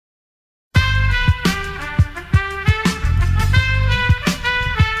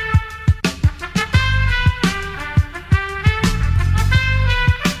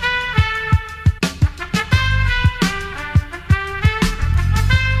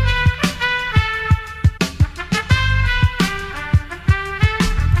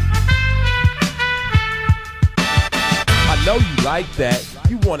like that.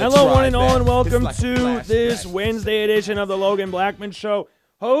 You want to Hello, try one and all, that. and welcome It's like a to flashback. this Wednesday edition of the Logan Blackman Show.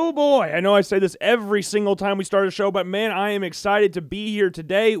 Oh boy, I know I say this every single time we start a show, but man, I am excited to be here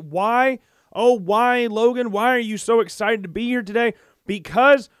today. Why? Oh, why, Logan? Why are you so excited to be here today?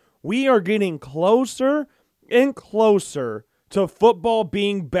 Because we are getting closer and closer to football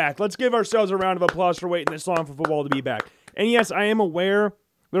being back. Let's give ourselves a round of applause for waiting this long for football to be back. And yes, I am aware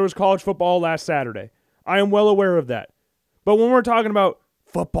there was college football last Saturday. I am well aware of that. But when we're talking about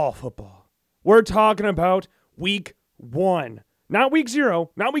football, we're talking about week 1. Not week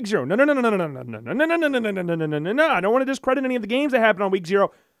 0. Not week 0. No. I don't want to discredit any of the games that happened on week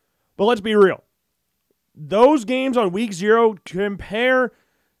 0. But let's be real. Those games on week 0 compare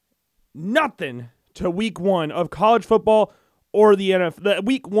nothing to week 1 of college football or the NFL.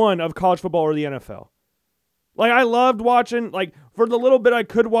 Week 1 of college football or the NFL. Like, I loved watching, like, for the little bit I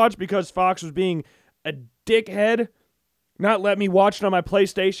could watch because Fox was being a dickhead, not let me watch it on my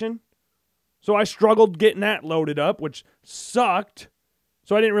PlayStation. So I struggled getting that loaded up, which sucked.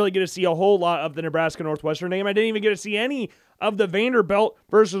 So I didn't really get to see a whole lot of the Nebraska-Northwestern game. I didn't even get to see any of the Vanderbilt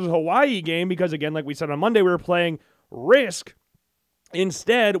versus Hawaii game because, again, like we said on Monday, we were playing Risk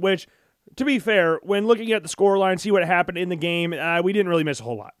instead, which, to be fair, when looking at the scoreline, see what happened in the game, we didn't really miss a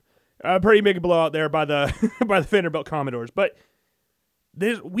whole lot. Pretty big blowout there by the by the Vanderbilt Commodores. But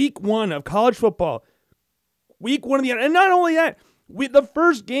this week 1 of college football, week 1 of the, and not only that, the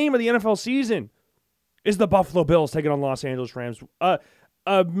first game of the NFL season is the Buffalo Bills taking on Los Angeles Rams.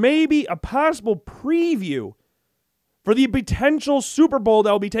 Maybe a possible preview for the potential Super Bowl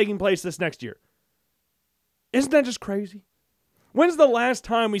that will be taking place this next year. Isn't that just crazy? When's the last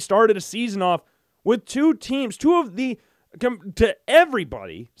time we started a season off with two teams, two of the, to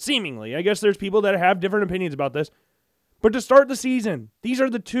everybody, seemingly, I guess there's people that have different opinions about this, but to start the season, these are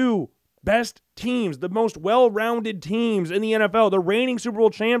the two best teams, the most well-rounded teams in the NFL, the reigning Super Bowl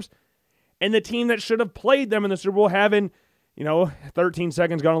champs, and the team that should have played them in the Super Bowl having, 13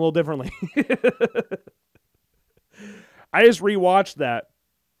 seconds gone a little differently. I just rewatched that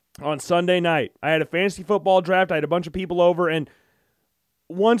on Sunday night. I had a fantasy football draft. I had a bunch of people over, and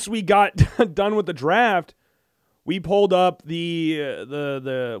once we got done with the draft, we pulled up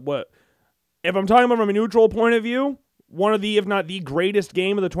the what? If I'm talking about from a neutral point of view, one of the, if not the greatest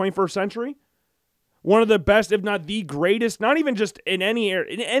game of the 21st century. One of the best, if not the greatest, not even just in any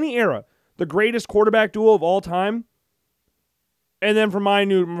era, the greatest quarterback duel of all time. And then from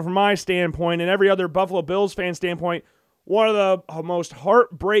my standpoint and every other Buffalo Bills fan standpoint, one of the most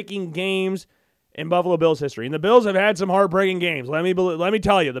heartbreaking games in Buffalo Bills history. And the Bills have had some heartbreaking games. Let me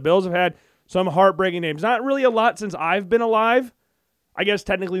tell you, the Bills have had some heartbreaking games. Not really a lot since I've been alive. I guess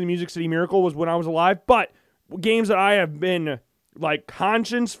technically the Music City Miracle was when I was alive, but games that I have been like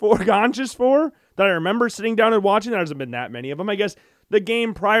conscious for that I remember sitting down and watching. There hasn't been that many of them. I guess the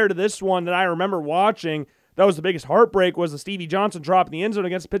game prior to this one that I remember watching that was the biggest heartbreak was the Stevie Johnson drop in the end zone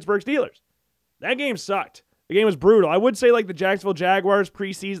against the Pittsburgh Steelers. That game sucked. The game was brutal. I would say like the Jacksonville Jaguars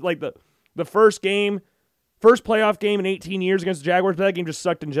preseason, like the first playoff game in 18 years against the Jaguars, but that game just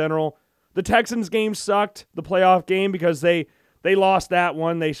sucked in general. The Texans game sucked, the playoff game, because they lost that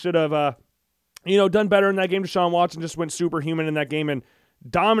one. They should have done better in that game. Deshaun Watson just went superhuman in that game and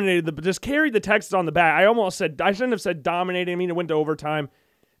just carried the Texans on the back. I shouldn't have said dominated. I mean, it went to overtime.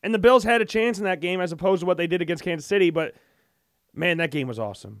 And the Bills had a chance in that game as opposed to what they did against Kansas City. But, man, that game was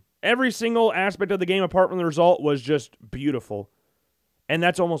awesome. Every single aspect of the game apart from the result was just beautiful. And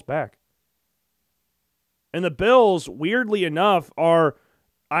that's almost back. And the Bills, weirdly enough,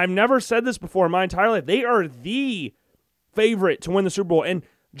 I've never said this before in my entire life, they are the favorite to win the Super Bowl. And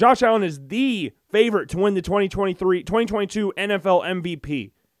Josh Allen is the favorite to win the 2022 NFL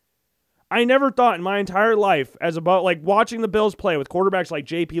MVP. I never thought in my entire life as about like watching the Bills play with quarterbacks like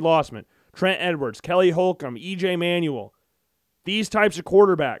J.P. Lossman, Trent Edwards, Kelly Holcomb, E.J. Manuel, these types of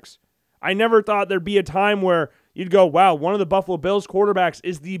quarterbacks. I never thought there'd be a time where you'd go, wow, one of the Buffalo Bills quarterbacks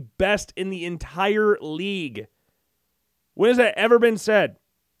is the best in the entire league. When has that ever been said?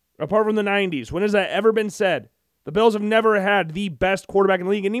 Apart from the 90s, when has that ever been said? The Bills have never had the best quarterback in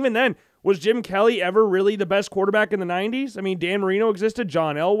the league. And even then, was Jim Kelly ever really the best quarterback in the 90s? I mean, Dan Marino existed.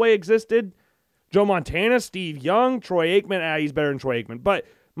 John Elway existed. Joe Montana, Steve Young, Troy Aikman. He's better than Troy Aikman. But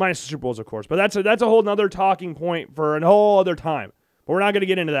minus the Super Bowls, of course. But that's a whole nother talking point for a whole other time. But we're not going to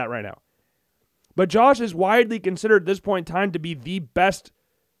get into that right now. But Josh is widely considered at this point in time to be the best,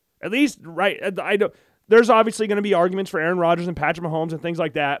 at least, right? There's obviously going to be arguments for Aaron Rodgers and Patrick Mahomes and things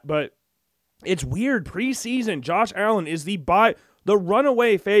like that. But it's weird. Preseason, Josh Allen is the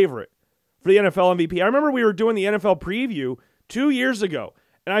runaway favorite for the NFL MVP. I remember we were doing the NFL preview 2 years ago,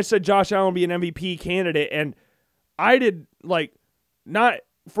 and I said Josh Allen would be an MVP candidate, and I did, like, not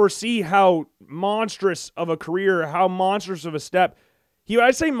foresee how monstrous of a career, how monstrous of a step.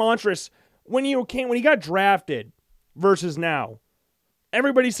 I say monstrous when he got drafted versus now.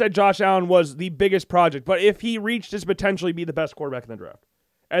 Everybody said Josh Allen was the biggest project, but if he reached his potential, he'd be the best quarterback in the draft.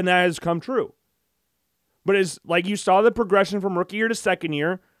 And that has come true. But it's like you saw the progression from rookie year to second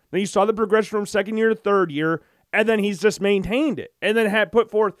year, then you saw the progression from second year to third year, and then he's just maintained it. And then had put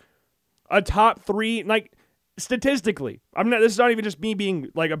forth a top 3, like statistically. This is not even just me being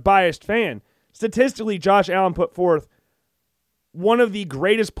like a biased fan. Statistically, Josh Allen put forth one of the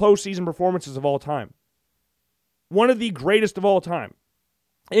greatest postseason performances of all time. One of the greatest of all time.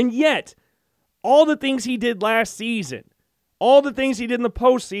 And yet, all the things he did last season, all the things he did in the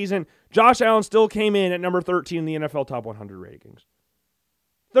postseason, Josh Allen still came in at number 13 in the NFL Top 100 rankings.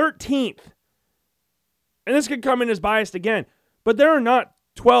 13th. And this could come in as biased again, but there are not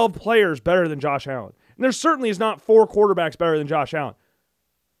 12 players better than Josh Allen. And there certainly is not 4 quarterbacks better than Josh Allen.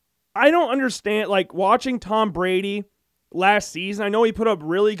 I don't understand, like, watching Tom Brady last season. I know he put up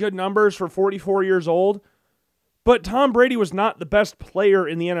really good numbers for 44 years old, but Tom Brady was not the best player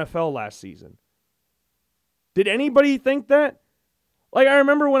in the NFL last season. Did anybody think that? Like, I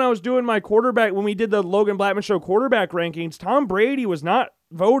remember when I was doing my quarterback, when we did the Logan Blackman Show quarterback rankings, Tom Brady was not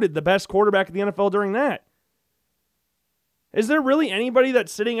voted the best quarterback in the NFL during that. Is there really anybody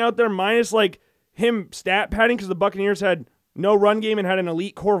that's sitting out there minus, like, him stat padding because the Buccaneers had no run game and had an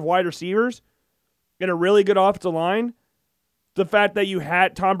elite core of wide receivers and a really good offensive line? The fact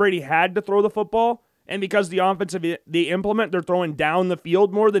that Tom Brady had to throw the football, and because the offensive they implement, they're throwing down the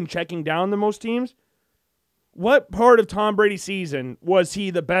field more than checking down than most teams. What part of Tom Brady's season was he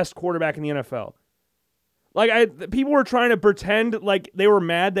the best quarterback in the NFL? Like, people were trying to pretend like they were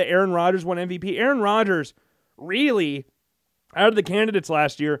mad that Aaron Rodgers won MVP. Aaron Rodgers, really, out of the candidates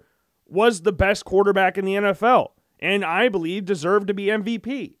last year, was the best quarterback in the NFL, and I believe deserved to be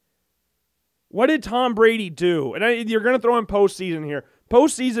MVP. What did Tom Brady do? And you're going to throw in postseason here.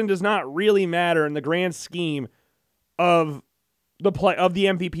 Postseason does not really matter in the grand scheme of the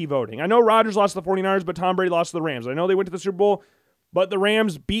MVP voting. I know Rodgers lost to the 49ers, but Tom Brady lost to the Rams. I know they went to the Super Bowl, but the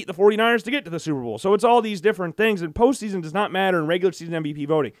Rams beat the 49ers to get to the Super Bowl. So it's all these different things, and postseason does not matter in regular season MVP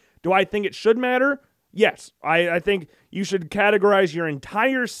voting. Do I think it should matter? Yes. I think you should categorize your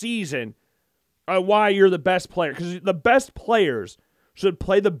entire season why you're the best player, because the best players should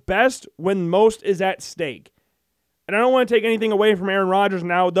play the best when most is at stake. And I don't want to take anything away from Aaron Rodgers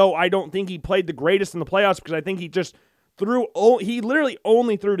now, though I don't think he played the greatest in the playoffs, because I think he literally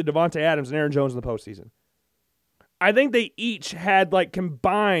only threw to Devontae Adams and Aaron Jones in the postseason. I think they each had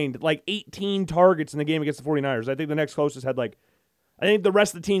combined 18 targets in the game against the 49ers. I think the next closest had I think the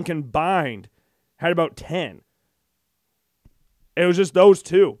rest of the team combined had about 10. It was just those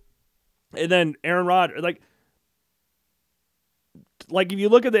two. And then Aaron Rodgers, if you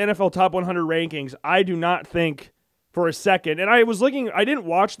look at the NFL Top 100 rankings, I do not think for a second, and I didn't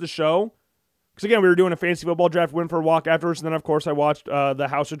watch the show, because again, we were doing a fantasy football draft, went for a walk afterwards, and then of course I watched the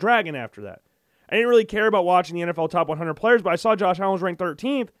House of Dragon after that. I didn't really care about watching the NFL Top 100 players, but I saw Josh Allen was ranked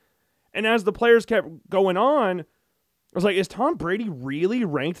 13th, and as the players kept going on, I was like, is Tom Brady really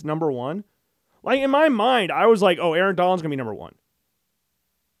ranked number 1? In my mind, I was like, oh, Aaron Donald's going to be number 1.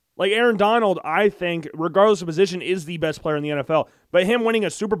 Aaron Donald, I think, regardless of position, is the best player in the NFL. But him winning a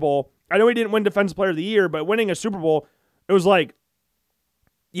Super Bowl, I know he didn't win Defensive Player of the Year, but winning a Super Bowl, it was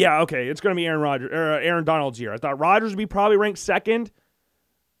yeah, okay, it's going to be Aaron Donald's year. I thought Rodgers would be probably ranked second.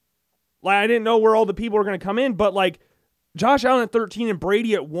 I didn't know where all the people were going to come in, but Josh Allen at 13 and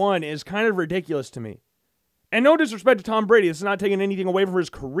Brady at 1 is kind of ridiculous to me. And no disrespect to Tom Brady, this is not taking anything away from his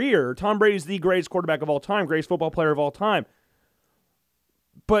career. Tom Brady's the greatest quarterback of all time, greatest football player of all time.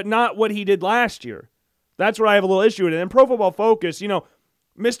 But not what he did last year. That's where I have a little issue with it. And Pro Football Focus,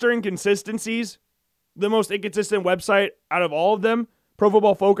 Mr. Inconsistencies, the most inconsistent website out of all of them, Pro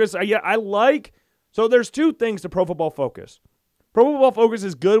Football Focus. So there's two things to Pro Football Focus. Pro Football Focus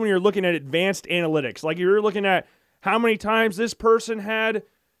is good when you're looking at advanced analytics. You're looking at how many times this person had,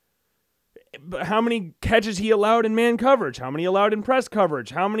 how many catches he allowed in man coverage, how many allowed in press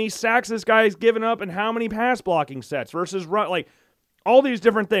coverage, how many sacks this guy's given up, and how many pass blocking sets versus run. All these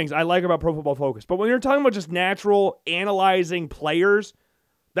different things I like about Pro Football Focus. But when you're talking about just natural analyzing players,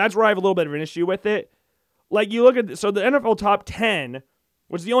 that's where I have a little bit of an issue with it. You look at, so the NFL Top 10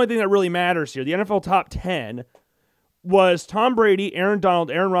 was the only thing that really matters here. The NFL Top 10 was Tom Brady, Aaron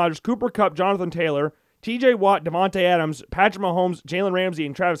Donald, Aaron Rodgers, Cooper Kupp, Jonathan Taylor, TJ Watt, Devontae Adams, Patrick Mahomes, Jalen Ramsey,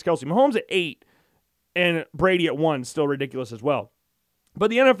 and Travis Kelce. Mahomes at 8 and Brady at 1, still ridiculous as well.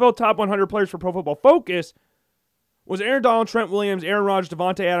 But the NFL Top 100 players for Pro Football Focus was Aaron Donald, Trent Williams, Aaron Rodgers,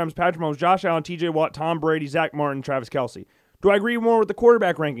 Devontae Adams, Patrick Mahomes, Josh Allen, TJ Watt, Tom Brady, Zach Martin, Travis Kelce. Do I agree more with the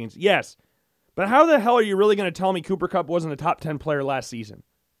quarterback rankings? Yes. But how the hell are you really going to tell me Cooper Kupp wasn't a top 10 player last season?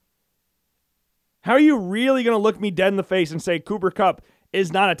 How are you really going to look me dead in the face and say Cooper Kupp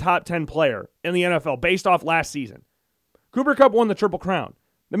is not a top 10 player in the NFL based off last season? Cooper Kupp won the Triple Crown.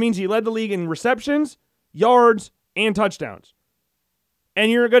 That means he led the league in receptions, yards, and touchdowns.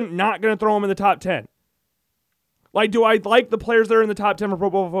 And you're not going to throw him in the top 10. Like, do I like the players that are in the top 10 for Pro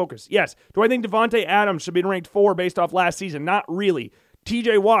Football Focus? Yes. Do I think Devontae Adams should be ranked 4 based off last season? Not really.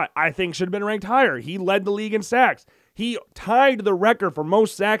 TJ Watt, I think, should have been ranked higher. He led the league in sacks. He tied the record for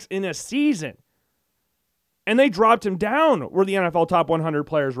most sacks in a season. And they dropped him down where the NFL top 100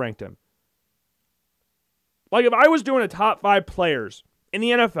 players ranked him. Like, if I was doing a top 5 players in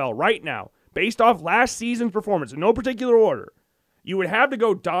the NFL right now, based off last season's performance, in no particular order, you would have to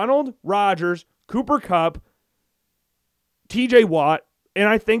go Donald, Rodgers, Cooper Kupp, TJ Watt, and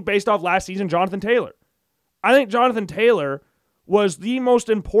I think based off last season, Jonathan Taylor. I think Jonathan Taylor was the most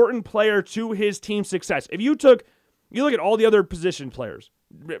important player to his team's success. If you look at all the other position players,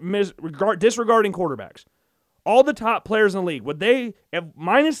 disregarding quarterbacks, all the top players in the league, would they,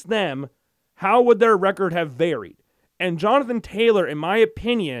 minus them, how would their record have varied? And Jonathan Taylor, in my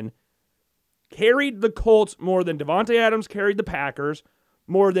opinion, carried the Colts more than Devontae Adams carried the Packers,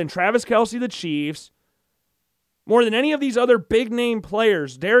 more than Travis Kelce the Chiefs, more than any of these other big-name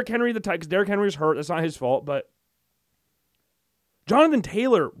players. Derrick Henry the Titans. Derrick Henry's hurt. That's not his fault, but Jonathan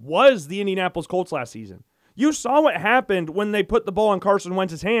Taylor was the Indianapolis Colts last season. You saw what happened when they put the ball in Carson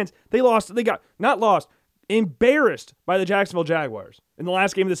Wentz's hands. They lost. They got, not lost, embarrassed by the Jacksonville Jaguars in the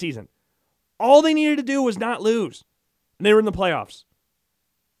last game of the season. All they needed to do was not lose. And they were in the playoffs.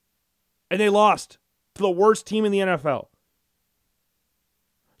 And they lost to the worst team in the NFL.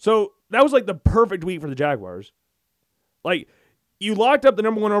 So that was like the perfect week for the Jaguars. Like, you locked up the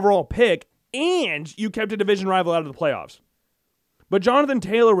number 1 overall pick and you kept a division rival out of the playoffs. But Jonathan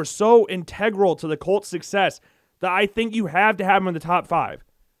Taylor was so integral to the Colts' success that I think you have to have him in the top 5.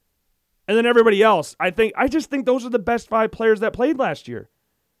 And then everybody else, I just think those are the best 5 players that played last year.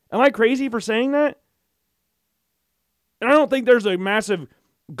 Am I crazy for saying that? And I don't think there's a massive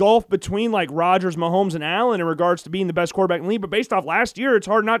gulf between like Rodgers, Mahomes, and Allen in regards to being the best quarterback in the league. But based off last year, it's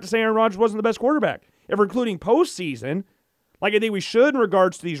hard not to say Aaron Rodgers wasn't the best quarterback. If we're including postseason, like I think we should in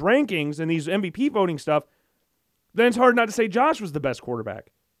regards to these rankings and these MVP voting stuff, then it's hard not to say Josh was the best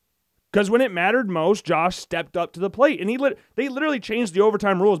quarterback. Because when it mattered most, Josh stepped up to the plate. And they literally changed the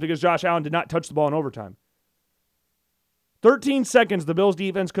overtime rules because Josh Allen did not touch the ball in overtime. 13 seconds, the Bills'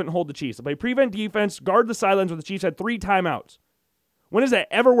 defense couldn't hold the Chiefs. They played prevent defense, guard the sidelines, where the Chiefs had 3 timeouts. When does that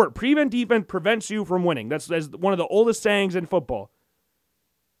ever work? Prevent defense prevents you from winning. That's one of the oldest sayings in football.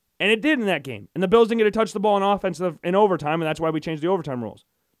 And it did in that game. And the Bills didn't get to touch the ball in offense in overtime, and that's why we changed the overtime rules.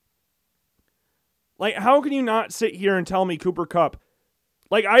 Like, how can you not sit here and tell me Cooper Kupp?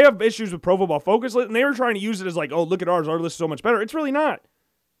 Like, I have issues with Pro Football Focus, and they were trying to use it as like, oh, look at ours. Our list is so much better. It's really not.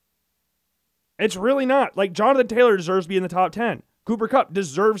 It's really not. Like, Jonathan Taylor deserves to be in the top 10. Cooper Kupp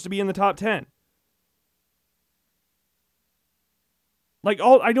deserves to be in the top 10. Like,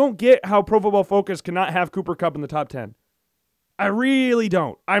 I don't get how Pro Football Focus cannot have Cooper Kupp in the top 10. I really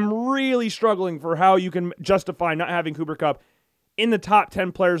don't. I'm really struggling for how you can justify not having Cooper Kupp in the top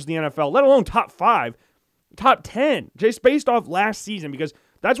 10 players in the NFL, let alone top 5, top 10, just based off last season, because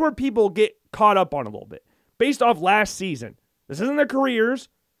that's where people get caught up on a little bit. Based off last season. This isn't their careers.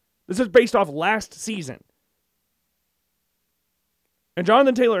 This is based off last season. And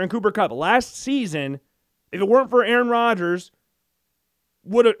Jonathan Taylor and Cooper Kupp last season, if it weren't for Aaron Rodgers,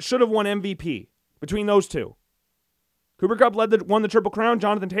 should have won MVP between those two. Cooper Kupp won the Triple Crown.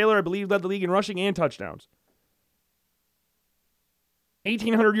 Jonathan Taylor, I believe, led the league in rushing and touchdowns.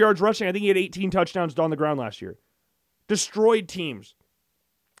 1,800 yards rushing. I think he had 18 touchdowns on the ground last year. Destroyed teams.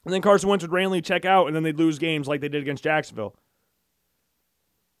 And then Carson Wentz would randomly check out, and then they'd lose games like they did against Jacksonville.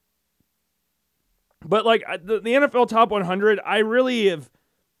 But like the NFL Top 100, I really have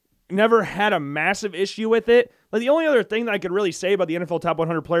never had a massive issue with it. Like, the only other thing that I could really say about the NFL Top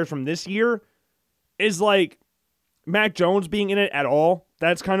 100 players from this year is like Mac Jones being in it at all.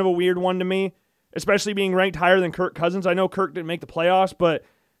 That's kind of a weird one to me, especially being ranked higher than Kirk Cousins. I know Kirk didn't make the playoffs, but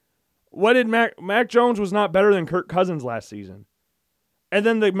what did Mac Jones was not better than Kirk Cousins last season. And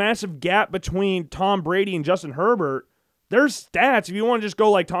then the massive gap between Tom Brady and Justin Herbert, there's stats. If you want to just go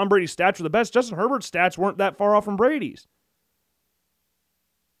like Tom Brady's stats were the best, Justin Herbert's stats weren't that far off from Brady's.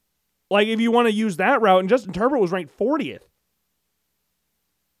 Like, if you want to use that route, and Justin Herbert was ranked 40th.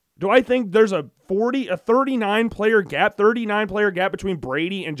 Do I think there's a 39 player gap between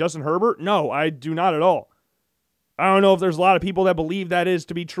Brady and Justin Herbert? No, I do not at all. I don't know if there's a lot of people that believe that is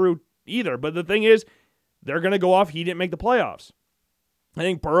to be true either. But the thing is, they're going to go off. He didn't make the playoffs. I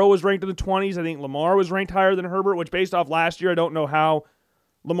think Burrow was ranked in the 20s. I think Lamar was ranked higher than Herbert, which based off last year, I don't know how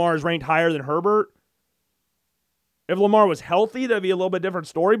Lamar is ranked higher than Herbert. If Lamar was healthy, that'd be a little bit different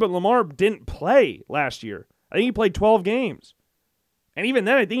story, but Lamar didn't play last year. I think he played 12 games. And even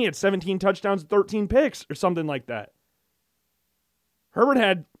then, I think he had 17 touchdowns and 13 picks or something like that. Herbert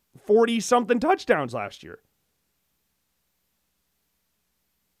had 40-something touchdowns last year.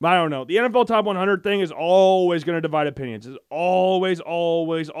 I don't know. The NFL Top 100 thing is always going to divide opinions. It's always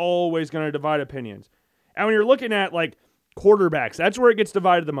going to divide opinions. And when you're looking at, like, quarterbacks, that's where it gets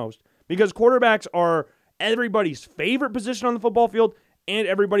divided the most. Because quarterbacks are everybody's favorite position on the football field and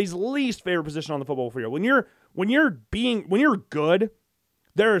everybody's least favorite position on the football field. When you're good,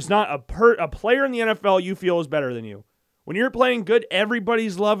 there is not a player in the NFL you feel is better than you. When you're playing good,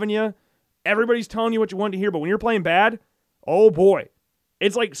 everybody's loving you. Everybody's telling you what you want to hear. But when you're playing bad, oh boy.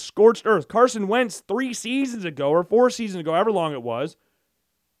 It's like scorched earth. Carson Wentz 3 seasons ago or 4 seasons ago, however long it was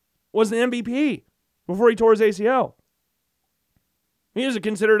an MVP before he tore his ACL. He was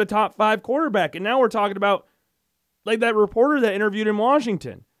considered a top 5 quarterback. And now we're talking about, like, that reporter that interviewed in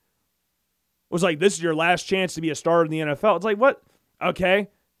Washington was like, this is your last chance to be a starter in the NFL. It's like, what? Okay.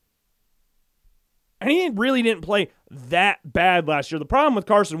 And he really didn't play that bad last year. The problem with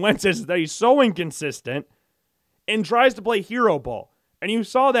Carson Wentz is that he's so inconsistent and tries to play hero ball. And you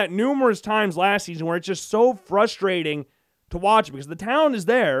saw that numerous times last season where it's just so frustrating to watch because the talent is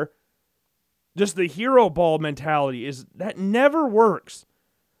there. Just the hero ball mentality that never works.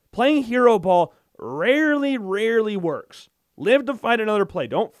 Playing hero ball rarely works. Live to fight another play.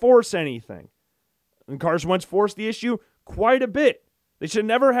 Don't force anything. And Carson Wentz forced the issue quite a bit. They should have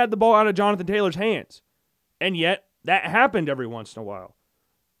never had the ball out of Jonathan Taylor's hands. And yet, that happened every once in a while.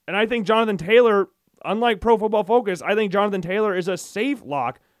 And I think Jonathan Taylor, unlike Pro Football Focus, I think Jonathan Taylor is a safe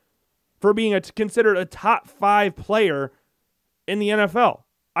lock for being considered a top 5 player in the NFL.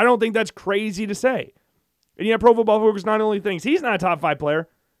 I don't think that's crazy to say. And yet Pro Football Focus not only thinks he's not a top 5 player,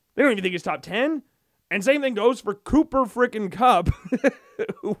 they don't even think he's top 10. And same thing goes for Cooper frickin' Kupp,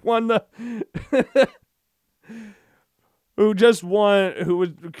 who won who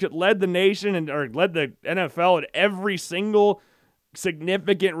led the nation or led the NFL in every single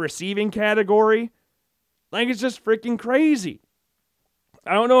significant receiving category. Like, it's just freaking crazy.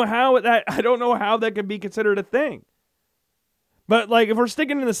 I don't know how that could be considered a thing. But, like, if we're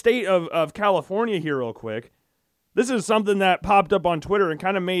sticking in the state of California here real quick, this is something that popped up on Twitter and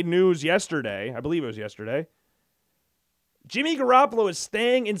kind of made news yesterday. I believe it was yesterday. Jimmy Garoppolo is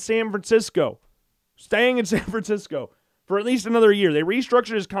staying in San Francisco. For at least another year. They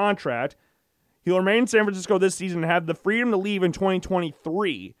restructured his contract. He'll remain in San Francisco this season and have the freedom to leave in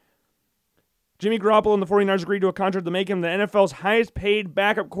 2023. Jimmy Garoppolo and the 49ers agreed to a contract to make him the NFL's highest paid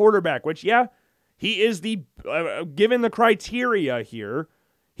backup quarterback, which, yeah, he is the, given the criteria here,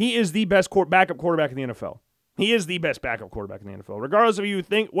 he is the best backup quarterback in the NFL. He is the best backup quarterback in the NFL. Regardless of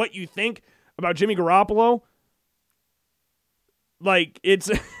what you think about Jimmy Garoppolo, like, it's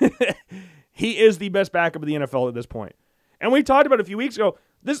he is the best backup of the NFL at this point. And we talked about it a few weeks ago.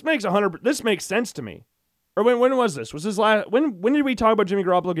 This makes sense to me. Or when was this? Was this last? When did we talk about Jimmy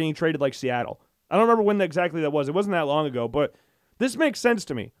Garoppolo getting traded like Seattle? I don't remember when exactly that was. It wasn't that long ago, but this makes sense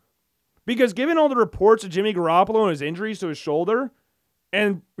to me. Because given all the reports of Jimmy Garoppolo and his injuries to his shoulder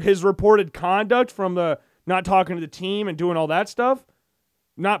and his reported conduct from the not talking to the team and doing all that stuff,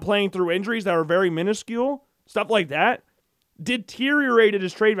 not playing through injuries that are very minuscule, stuff like that, deteriorated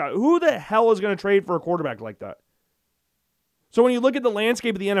his trade value. Who the hell is going to trade for a quarterback like that? So when you look at the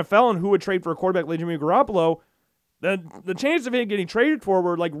landscape of the NFL and who would trade for a quarterback like Jimmy Garoppolo, the chance of him getting traded for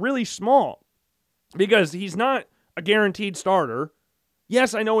were like really small because he's not a guaranteed starter.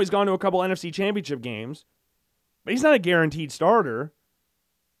 Yes, I know he's gone to a couple NFC Championship games, but he's not a guaranteed starter.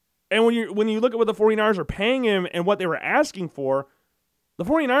 And when you look at what the 49ers are paying him and what they were asking for, the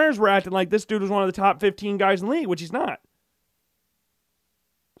 49ers were acting like this dude was one of the top 15 guys in the league, which he's not.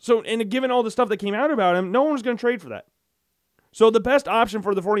 So, and given all the stuff that came out about him, no one was going to trade for that. So the best option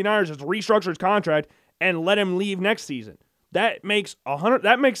for the 49ers is to restructure his contract and let him leave next season. That makes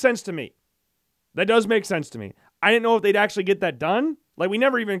sense to me. That does make sense to me. I didn't know if they'd actually get that done. Like,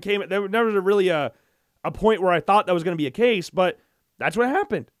 there was never really a point where I thought that was going to be a case, but that's what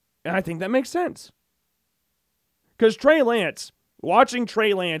happened. And I think that makes sense. Because watching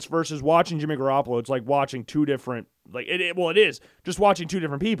Trey Lance versus watching Jimmy Garoppolo, it's like watching two different, it is just watching two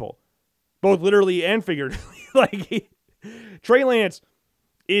different people, both literally and figuratively. Trey Lance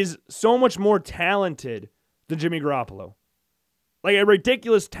is so much more talented than Jimmy Garoppolo. Like, a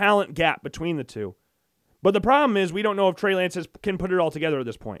ridiculous talent gap between the two. But the problem is we don't know if Trey Lance can put it all together at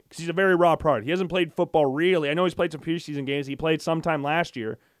this point because he's a very raw product. He hasn't played football really. I know he's played some preseason games. He played sometime last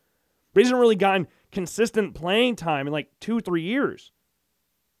year. But he hasn't really gotten consistent playing time in like 2-3 years.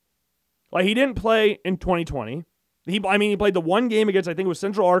 Like, he didn't play in 2020. He played the one game against, I think it was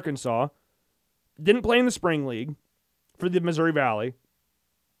Central Arkansas. Didn't play in the spring league for the Missouri Valley.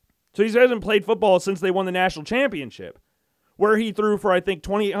 So he hasn't played football since they won the national championship, where he threw for, I think,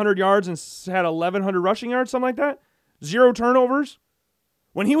 2,800 yards and had 1,100 rushing yards, something like that. 0 turnovers.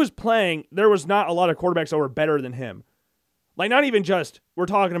 When he was playing, there was not a lot of quarterbacks that were better than him. Like, not even just, we're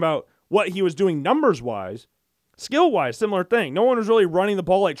talking about what he was doing numbers-wise. Skill-wise, similar thing. No one was really running the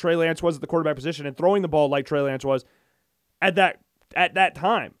ball like Trey Lance was at the quarterback position and throwing the ball like Trey Lance was at that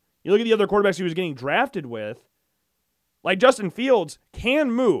time. You look at the other quarterbacks he was getting drafted with, like Justin Fields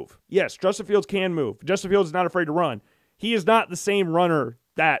can move. Yes, Justin Fields can move. Justin Fields is not afraid to run. He is not the same runner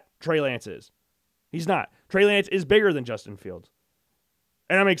that Trey Lance is. He's not. Trey Lance is bigger than Justin Fields.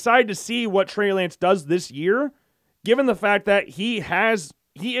 And I'm excited to see what Trey Lance does this year, given the fact that he is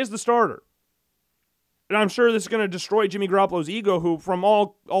the starter. And I'm sure this is going to destroy Jimmy Garoppolo's ego, who, from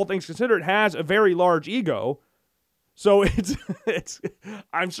all things considered, has a very large ego. So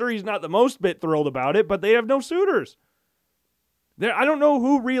I'm sure he's not the most bit thrilled about it, but they have no suitors. I don't know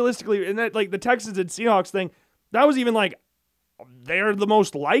who realistically, and that, like the Texans and Seahawks thing, that was even like they're the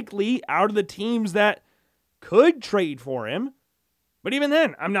most likely out of the teams that could trade for him. But even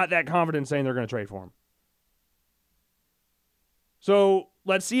then, I'm not that confident saying they're going to trade for him. So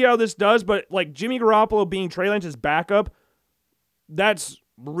let's see how this does. But like Jimmy Garoppolo being Trey Lance's backup, that's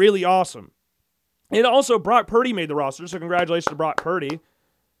really awesome. And also, Brock Purdy made the roster, so congratulations to Brock Purdy.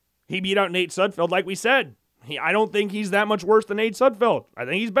 He beat out Nate Sudfeld, like we said. I don't think he's that much worse than Nate Sudfeld. I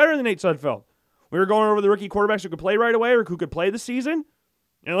think he's better than Nate Sudfeld. We were going over the rookie quarterbacks who could play right away or who could play the season.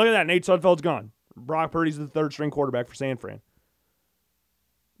 And look at that, Nate Sudfeld's gone. Brock Purdy's the third-string quarterback for San Fran.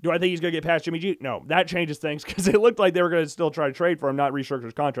 Do I think he's going to get past Jimmy G? No, that changes things because it looked like they were going to still try to trade for him, not restructure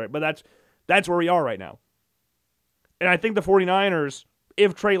his contract. But that's where we are right now. And I think the 49ers,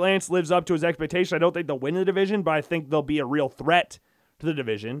 if Trey Lance lives up to his expectation, I don't think they'll win the division, but I think they'll be a real threat to the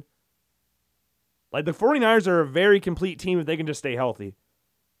division. Like, the 49ers are a very complete team if they can just stay healthy.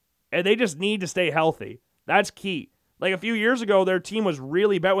 And they just need to stay healthy. That's key. Like, a few years ago, their team was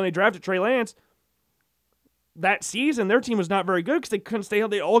really bad when they drafted Trey Lance. That season, their team was not very good because they couldn't stay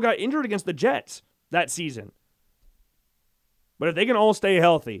healthy. They all got injured against the Jets that season. But if they can all stay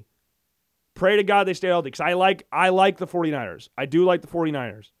healthy, pray to God they stay healthy. Because I like the 49ers. I do like the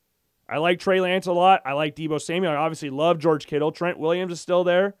 49ers. I like Trey Lance a lot. I like Deebo Samuel. I obviously love George Kittle. Trent Williams is still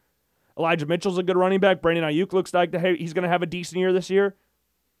there. Elijah Mitchell's a good running back. Brandon Ayuk looks like he's going to have a decent year this year.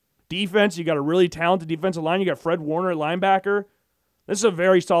 Defense, you got a really talented defensive line. You got Fred Warner at linebacker. This is a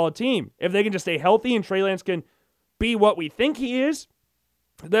very solid team. If they can just stay healthy and Trey Lance can be what we think he is,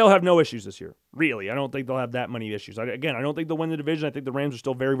 they'll have no issues this year. Really, I don't think they'll have that many issues. I don't think they'll win the division. I think the Rams are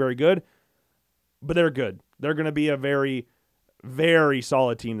still very, very good. But they're good. They're going to be a very, very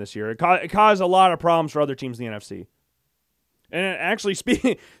solid team this year. It caused a lot of problems for other teams in the NFC. And actually,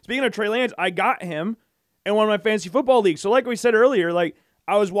 speaking of Trey Lance, I got him in one of my fantasy football leagues. So like we said earlier, like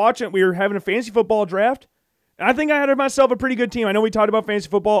I was watching, we were having a fantasy football draft, and I think I had myself a pretty good team. I know we talked about fantasy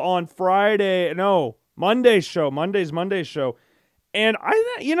football on Monday's show. Monday's show. And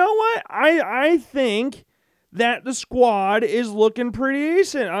you know what? I think that the squad is looking pretty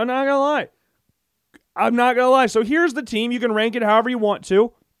decent. I'm not going to lie. So here's the team. You can rank it however you want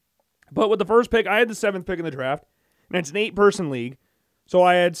to. But with the first pick, I had the 7th pick in the draft. And it's an 8-person league. So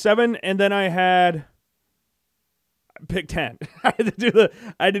I had 7, and then I had pick 10. I had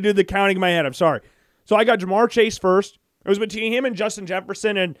to do the counting in my head. I'm sorry. So I got Jamar Chase first. It was between him and Justin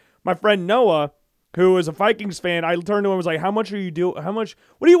Jefferson, and my friend Noah, who is a Vikings fan. I turned to him and was like, what are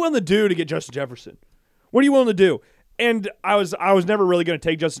you willing to do to get Justin Jefferson? What are you willing to do? And I was never really going to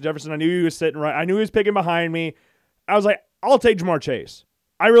take Justin Jefferson. I knew he was sitting right. I knew he was picking behind me. I was like, I'll take Jamar Chase.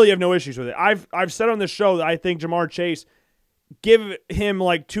 I really have no issues with it. I've said on this show that I think Jamar Chase, give him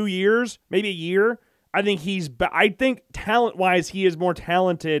like 2 years, maybe a year. I think talent-wise, he is more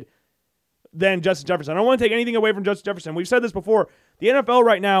talented than Justin Jefferson. I don't want to take anything away from Justin Jefferson. We've said this before. The NFL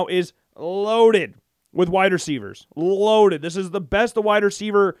right now is loaded with wide receivers. Loaded. This is the best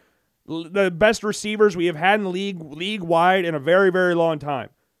receivers we have had in the league-wide in a very, very long time.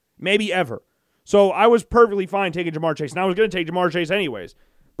 Maybe ever. So I was perfectly fine taking Jamar Chase. And I was going to take Jamar Chase anyways.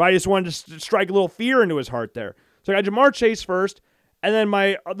 But I just wanted to strike a little fear into his heart there. So I got Jamar Chase first. And then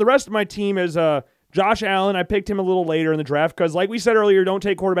the rest of my team is Josh Allen. I picked him a little later in the draft because, like we said earlier, don't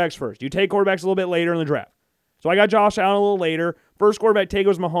take quarterbacks first. You take quarterbacks a little bit later in the draft. So I got Josh Allen a little later. First quarterback take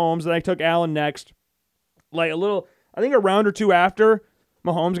was Mahomes, and I took Allen next. like I think a round or two after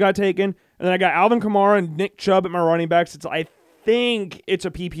Mahomes got taken. And then I got Alvin Kamara and Nick Chubb at my running backs. I think it's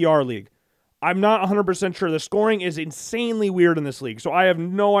a PPR league. I'm not 100% sure. The scoring is insanely weird in this league, so I have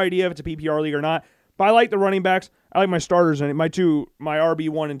no idea if it's a PPR league or not. But I like the running backs. I like my starters in it, my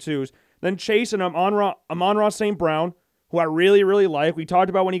RB1 and 2s. Then Chase and Amon-Ra St. Brown, who I really, really like. We talked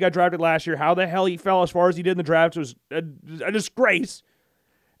about when he got drafted last year, how the hell he fell as far as he did in the draft. It was a disgrace.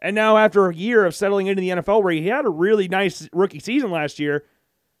 And now after a year of settling into the NFL where he had a really nice rookie season last year,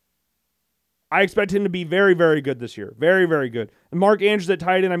 I expect him to be very, very good this year. Very, very good. And Mark Andrews at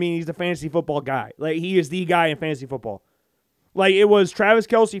tight end, he's the fantasy football guy. Like, he is the guy in fantasy football. Like, it was Travis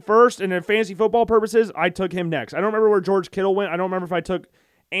Kelce first, and in fantasy football purposes, I took him next. I don't remember where George Kittle went. I don't remember if I took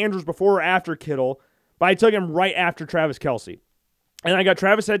Andrews before or after Kittle, but I took him right after Travis Kelce. And I got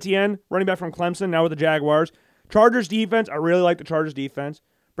Travis Etienne, running back from Clemson, now with the Jaguars. Chargers defense, I really like the Chargers defense.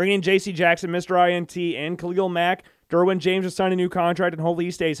 Bringing in J.C. Jackson, Mr. INT, and Khalil Mack. Derwin James has signed a new contract, and hopefully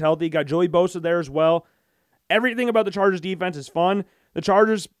he stays healthy. Got Joey Bosa there as well. Everything about the Chargers defense is fun. The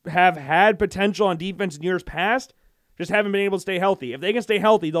Chargers have had potential on defense in years past, just haven't been able to stay healthy. If they can stay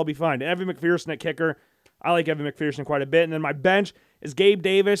healthy, they'll be fine. And Evan McPherson at kicker. I like Evan McPherson quite a bit. And then my bench is Gabe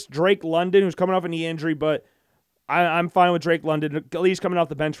Davis, Drake London, who's coming off a knee injury, but I'm fine with Drake London, at least coming off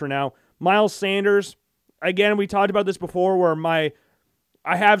the bench for now. Miles Sanders, again, we talked about this before where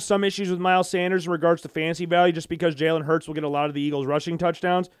I have some issues with Miles Sanders in regards to fantasy value just because Jalen Hurts will get a lot of the Eagles' rushing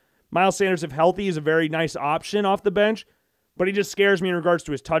touchdowns. Miles Sanders, if healthy, is a very nice option off the bench, but he just scares me in regards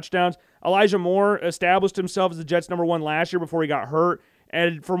to his touchdowns. Elijah Moore established himself as the Jets' #1 last year before he got hurt,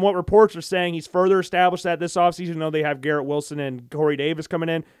 and from what reports are saying, he's further established that this offseason. Though they have Garrett Wilson and Corey Davis coming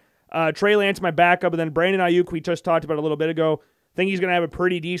in. Trey Lance, my backup, and then Brandon Ayuk, we just talked about a little bit ago. I think he's going to have a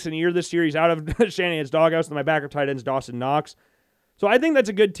pretty decent year this year. He's out of Shanahan's doghouse, and my backup tight end is Dawson Knox. So I think that's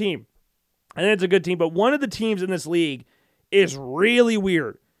a good team. But one of the teams in this league is really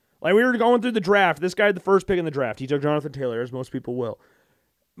weird. Like, we were going through the draft. This guy had the first pick in the draft. He took Jonathan Taylor, as most people will.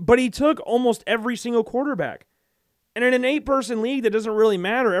 But he took almost every single quarterback. And in an 8-person league, that doesn't really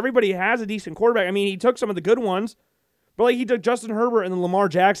matter. Everybody has a decent quarterback. He took some of the good ones. But he took Justin Herbert and then Lamar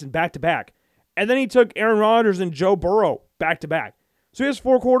Jackson back-to-back. And then he took Aaron Rodgers and Joe Burrow back-to-back. So he has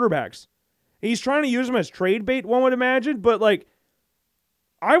 4 quarterbacks. He's trying to use them as trade bait, one would imagine. But,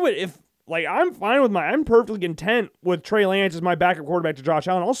 I'm perfectly content with Trey Lance as my backup quarterback to Josh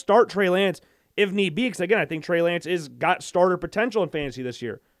Allen. I'll start Trey Lance if need be, because again, I think Trey Lance is got starter potential in fantasy this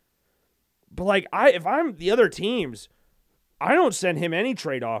year. But if I'm the other teams, I don't send him any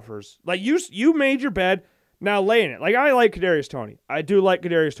trade offers. You made your bed, now lay in it. I like Kadarius Toney. I do like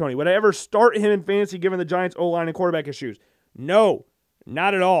Kadarius Toney. Would I ever start him in fantasy given the Giants O-line and quarterback issues? No,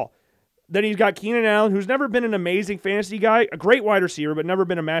 not at all. Then he's got Keenan Allen, who's never been an amazing fantasy guy, a great wide receiver, but never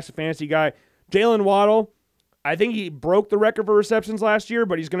been a massive fantasy guy. Jalen Waddle, I think he broke the record for receptions last year,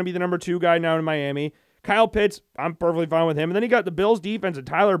 but he's going to be the #2 guy now in Miami. Kyle Pitts, I'm perfectly fine with him. And then he got the Bills defense and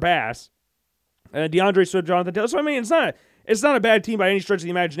Tyler Bass, and DeAndre Swift, Jonathan Taylor. So it's not a bad team by any stretch of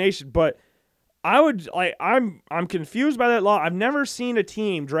the imagination, but I'm confused by that law. I've never seen a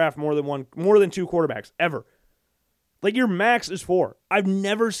team draft more than 2 quarterbacks ever. Your max is 4. I've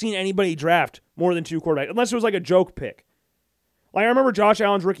never seen anybody draft more than 2 quarterbacks, unless it was a joke pick. I remember Josh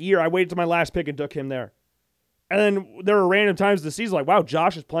Allen's rookie year, I waited till my last pick and took him there. And then there were random times this season, wow,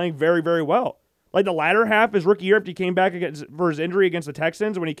 Josh is playing very, very well. The latter half of his rookie year, after he came back for his injury against the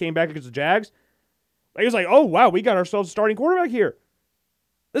Texans, when he came back against the Jags, he was oh, wow, we got ourselves a starting quarterback here.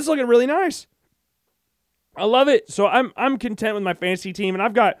 This is looking really nice. I love it. So I'm content with my fantasy team, and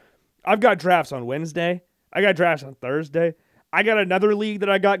I've got drafts on Wednesday. I got drafts on Thursday. I got another league that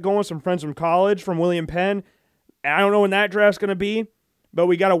I got going, some friends from college, from William Penn. I don't know when that draft's going to be, but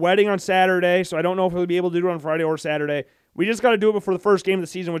we got a wedding on Saturday, so I don't know if we'll be able to do it on Friday or Saturday. We just got to do it before the first game of the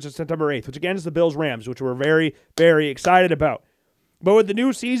season, which is September 8th, which again is the Bills-Rams, which we're very, very excited about. But with the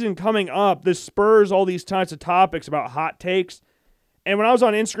new season coming up, this spurs all these types of topics about hot takes. And when I was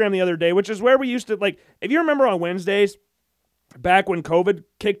on Instagram the other day, which is where we used to, if you remember on Wednesdays, back when COVID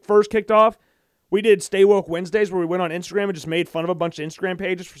first kicked off, we did Stay Woke Wednesdays where we went on Instagram and just made fun of a bunch of Instagram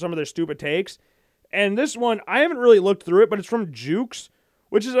pages for some of their stupid takes. And this one, I haven't really looked through it, but it's from Jukes,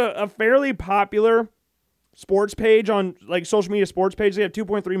 which is a fairly popular sports page on, social media sports page. They have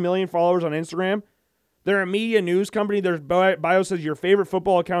 2.3 million followers on Instagram. They're a media news company. Their bio says your favorite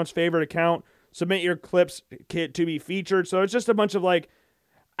football account's favorite account. Submit your clips kit to be featured. So it's just a bunch of I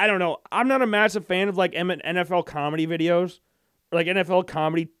don't know. I'm not a massive fan of NFL comedy videos. NFL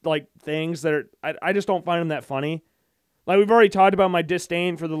comedy things that I just don't find them that funny. We've already talked about my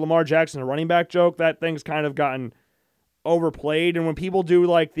disdain for the Lamar Jackson running back joke. That thing's kind of gotten overplayed. And when people do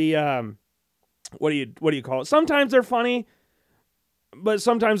what do you call it? Sometimes they're funny, but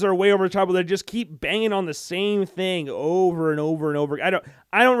sometimes they're way over the top where they just keep banging on the same thing over and over and over. I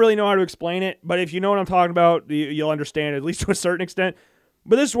don't really know how to explain it, but if you know what I'm talking about, you'll understand, at least to a certain extent.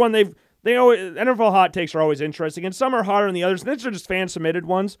 But this one, they always, NFL hot takes are always interesting, and some are hotter than the others. And these are just fan submitted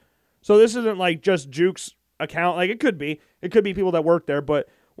ones, so this isn't like just Jukes account. Like it could be people that work there. But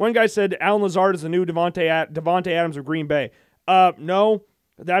one guy said Alan Lazard is the new Devontae Adams of Green Bay. No,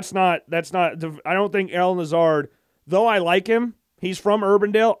 that's not. I don't think Alan Lazard, though I like him. He's from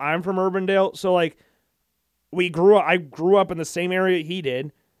Urbandale. I'm from Urbandale. So, like, I grew up in the same area he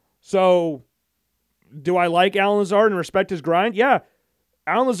did. So, do I like Alan Lazard and respect his grind? Yeah.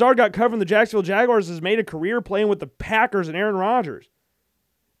 Alan Lazard got cut from the Jacksonville Jaguars, has made a career playing with the Packers and Aaron Rodgers.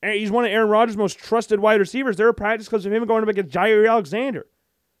 And he's one of Aaron Rodgers' most trusted wide receivers. They were practice because of him going up against Jair Alexander,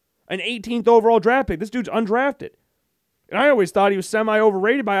 an 18th overall draft pick. This dude's undrafted. And I always thought he was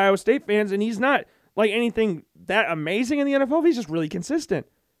semi-overrated by Iowa State fans, and he's not like anything that amazing in the NFL. He's just really consistent.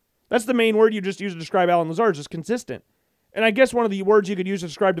 That's the main word you just use to describe Alan Lazard, just consistent. And I guess one of the words you could use to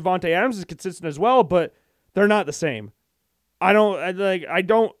describe Devontae Adams is consistent as well, but they're not the same. I don't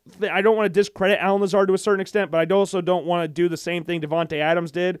want to discredit Alan Lazard to a certain extent, but I also don't want to do the same thing Devontae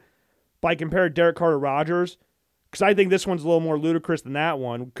Adams did by comparing Derek Carr to Rodgers, because I think this one's a little more ludicrous than that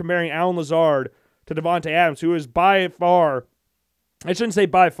one, comparing Alan Lazard to Devontae Adams, who is by far, I shouldn't say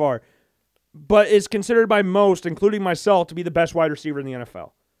by far, but is considered by most, including myself, to be the best wide receiver in the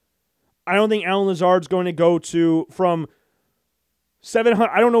NFL. I don't think Alan Lazard's going to go from 700,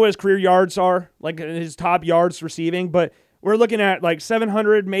 I don't know what his career yards are, like his top yards receiving, but we're looking at like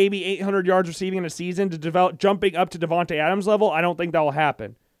 700, maybe 800 yards receiving in a season to develop, jumping up to Devontae Adams level. I don't think that will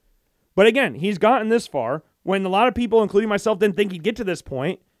happen. But again, he's gotten this far when a lot of people, including myself, didn't think he'd get to this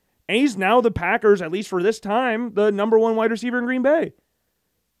point. And he's now the Packers, at least for this time, the number one wide receiver in Green Bay.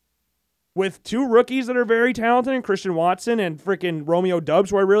 With two rookies that are very talented, and Christian Watson and freaking Romeo Doubs,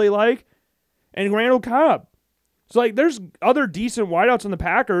 who I really like, and Randall Cobb. So, like, there's other decent wideouts in the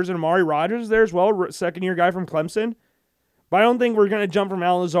Packers, and Amari Rodgers is there as well, second-year guy from Clemson. But I don't think we're going to jump from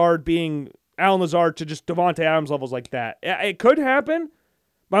Alan Lazard to just Devontae Adams levels like that. It could happen,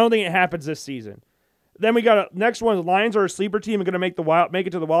 but I don't think it happens this season. Then we got next one. The Lions are a sleeper team and going to make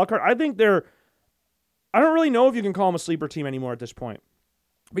it to the wild card. I don't really know if you can call them a sleeper team anymore at this point,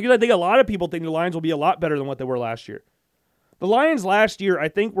 because I think a lot of people think the Lions will be a lot better than what they were last year. The Lions last year, I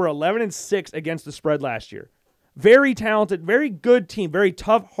think, were 11-6 against the spread last year. Very talented, very good team, very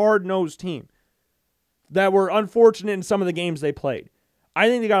tough, hard-nosed team that were unfortunate in some of the games they played. I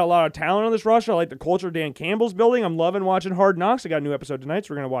think they got a lot of talent on this roster. I like the culture Dan Campbell's building. I'm loving watching Hard Knocks. I got a new episode tonight,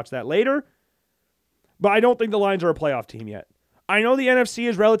 so we're going to watch that later. But I don't think the Lions are a playoff team yet. I know the NFC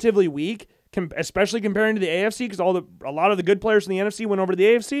is relatively weak, especially comparing to the AFC, because a lot of the good players in the NFC went over to the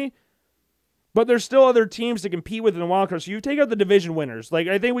AFC. But there's still other teams to compete with in the wild card. So you take out the division winners. Like,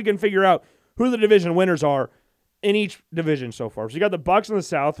 I think we can figure out who the division winners are in each division so far. So you got the Bucs in the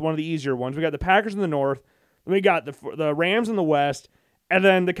South, one of the easier ones. We got the Packers in the North. Then we got the Rams in the West. And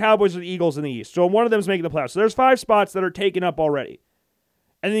then the Cowboys and the Eagles in the East. So one of them is making the playoffs. So there's 5 spots that are taken up already.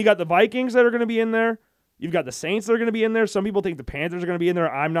 And then you got the Vikings that are going to be in there. You've got the Saints that are going to be in there. Some people think the Panthers are going to be in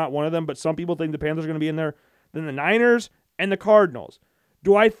there. I'm not one of them, but some people think the Panthers are going to be in there. Then the Niners and the Cardinals.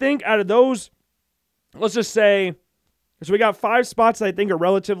 Do I think out of those, let's just say, so we got 5 spots that I think are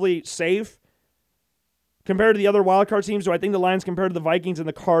relatively safe compared to the other wildcard teams. Do I think the Lions compared to the Vikings and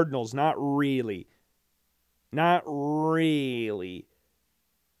the Cardinals? Not really. Not really.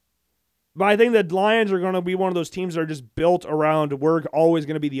 But I think the Lions are going to be one of those teams that are just built around we're always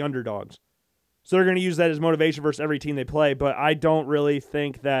going to be the underdogs. So they're going to use that as motivation versus every team they play. But I don't really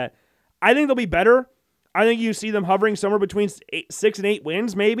think that. I think they'll be better. I think you see them hovering somewhere between 6 and 8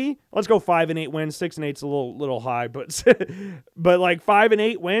 wins, maybe. Let's go 5 and 8 wins. 6 and 8's a little high, but but like 5 and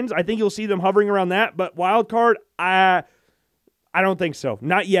 8 wins, I think you'll see them hovering around that. But wild card, I don't think so.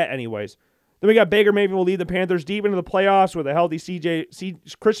 Not yet, anyways. Then we got Baker Mayfield will lead the Panthers deep into the playoffs with a healthy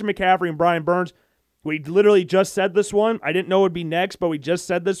Christian McCaffrey and Brian Burns. We literally just said this one. I didn't know it would be next, but we just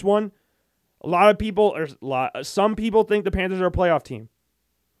said this one. Some people think the Panthers are a playoff team.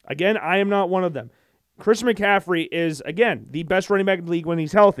 Again, I am not one of them. Christian McCaffrey is, again, the best running back in the league when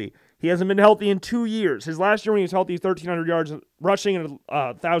he's healthy. He hasn't been healthy in 2 years. His last year when he was healthy, 1,300 yards rushing and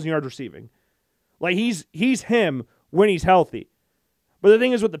 1,000 yards receiving. Like, he's him when he's healthy. But the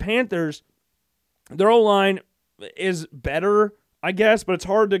thing is with the Panthers, their O-line is better, I guess, but it's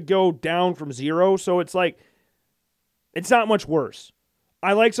hard to go down from 0. So it's like, it's not much worse.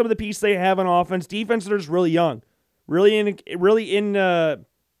 I like some of the pieces they have on offense. Defense, they're just really young. Really in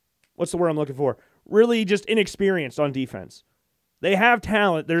what's the word I'm looking for? Really just inexperienced on defense. They have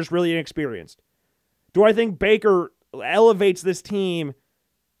talent, they're just really inexperienced. Do I think Baker elevates this team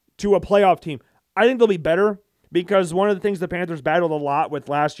to a playoff team? I think they'll be better because one of the things the Panthers battled a lot with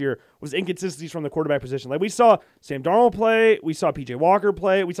last year was inconsistencies from the quarterback position. Like we saw Sam Darnold play, we saw PJ Walker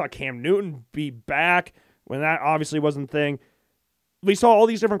play, we saw Cam Newton be back when that obviously wasn't a thing. We saw all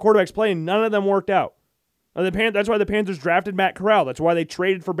these different quarterbacks play, and none of them worked out. That's why the Panthers drafted Matt Corral. That's why they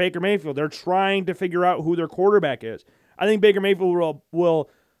traded for Baker Mayfield. They're trying to figure out who their quarterback is. I think Baker Mayfield will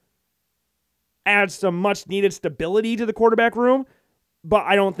add some much-needed stability to the quarterback room, but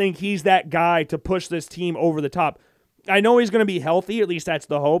I don't think he's that guy to push this team over the top. I know he's going to be healthy, at least that's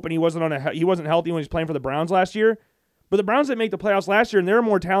the hope, and he wasn't healthy when he was playing for the Browns last year, but the Browns didn't make the playoffs last year, and they're a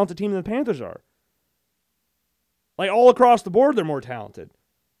more talented team than the Panthers are. Like, all across the board, they're more talented.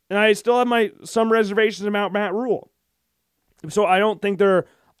 And I still have some reservations about Matt Rule. So I don't think they're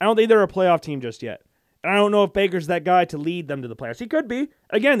a playoff team just yet. And I don't know if Baker's that guy to lead them to the playoffs. He could be.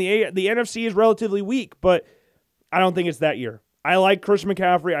 Again, the NFC is relatively weak, but I don't think it's that year. I like Chris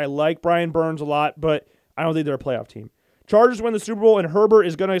McCaffrey. I like Brian Burns a lot, but I don't think they're a playoff team. Chargers win the Super Bowl, and Herbert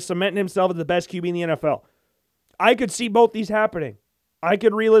is going to cement himself as the best QB in the NFL. I could see both these happening. I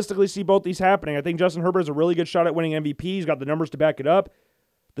could realistically see both these happening. I think Justin Herbert has a really good shot at winning MVP. He's got the numbers to back it up.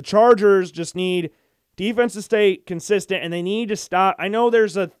 The Chargers just need defense to stay consistent, and they need to stop. I know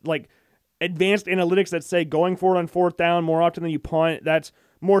there's advanced analytics that say going for it on fourth down more often than you punt, that's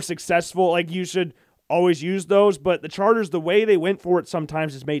more successful. Like, you should always use those, but the Chargers, the way they went for it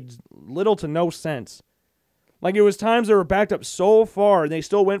sometimes has made little to no sense. Like, it was times they were backed up so far, and they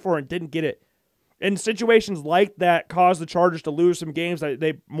still went for it and didn't get it. And situations like that caused the Chargers to lose some games that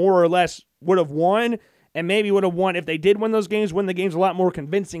they more or less would have won, and maybe would have won if they did win those games, win the games a lot more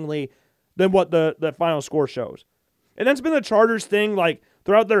convincingly than what the final score shows. And that's been the Chargers thing like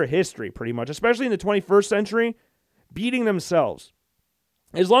throughout their history pretty much, especially in the 21st century, beating themselves.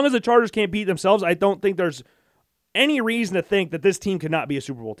 As long as the Chargers can't beat themselves, I don't think there's any reason to think that this team could not be a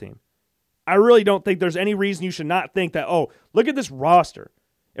Super Bowl team. I really don't think there's any reason you should not think that, oh, look at this roster.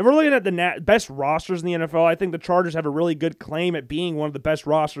 If we're looking at the best rosters in the NFL, I think the Chargers have a really good claim at being one of the best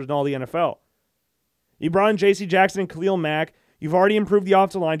rosters in all the NFL. You brought in J.C. Jackson and Khalil Mack. You've already improved the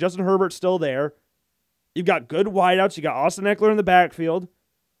offensive line. Justin Herbert's still there. You've got good wideouts. You got Austin Eckler in the backfield.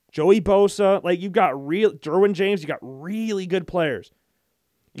 Joey Bosa. Like, you've got Derwin James. You got really good players.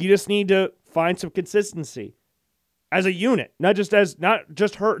 You just need to find some consistency as a unit, not just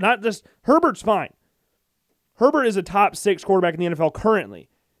Herbert's fine. Herbert is a top 6 quarterback in the NFL currently.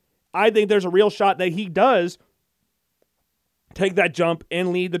 I think there's a real shot that he does take that jump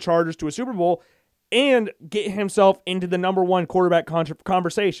and lead the Chargers to a Super Bowl and get himself into the number 1 quarterback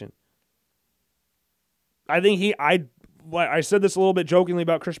conversation. I think I said this a little bit jokingly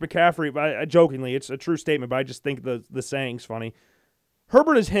about Chris McCaffrey, but jokingly, it's a true statement, but I just think the saying's funny.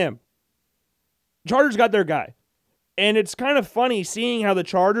 Herbert is him. Chargers got their guy. And it's kind of funny seeing how the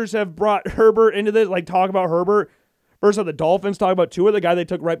Chargers have brought Herbert into this, like talk about Herbert, versus how the Dolphins talk about Tua, the guy they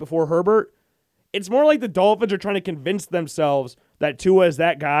took right before Herbert. It's more like the Dolphins are trying to convince themselves that Tua is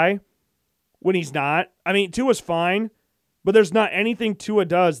that guy when he's not. I mean, Tua's fine, but there's not anything Tua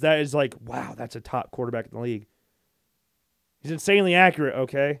does that is like, wow, that's a top quarterback in the league. He's insanely accurate,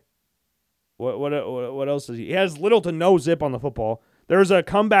 okay? What else does he? He has little to no zip on the football. There's a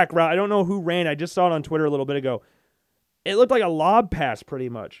comeback route. I don't know who ran. I just saw it on Twitter a little bit ago. It looked like a lob pass pretty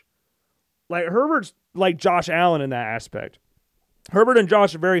much. Like, Herbert's like Josh Allen in that aspect. Herbert and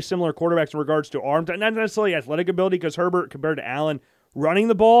Josh are very similar quarterbacks in regards to arm, not necessarily athletic ability, because Herbert, compared to Allen, running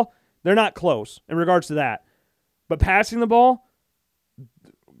the ball, they're not close in regards to that. But passing the ball,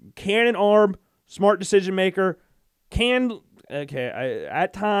 cannon arm, smart decision maker,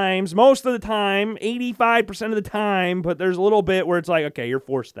 at times, most of the time, 85% of the time, but there's a little bit where it's like, okay, you're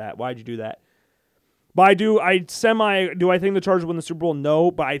forced that. Why'd you do that? But do I think the Chargers win the Super Bowl?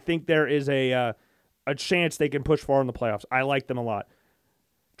 No, but I think there is a chance they can push far in the playoffs. I like them a lot.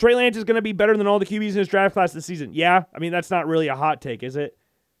 Trey Lance is going to be better than all the QBs in his draft class this season. Yeah, I mean, that's not really a hot take, is it?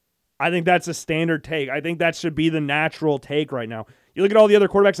 I think that's a standard take. I think that should be the natural take right now. You look at all the other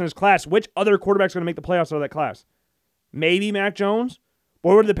quarterbacks in his class. Which other quarterback's going to make the playoffs out of that class? Maybe Mac Jones?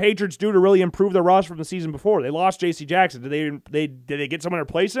 What did the Patriots do to really improve their roster from the season before? They lost J.C. Jackson. Did they get someone to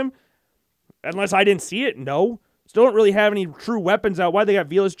replace him? Unless I didn't see it, no. Still don't really have any true weapons out. Why? They got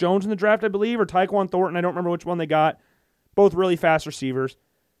Velus Jones in the draft, I believe, or Tyquan Thornton. I don't remember which one they got. Both really fast receivers.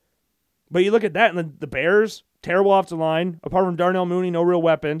 But you look at that, and the Bears, terrible offensive line. Apart from Darnell Mooney, no real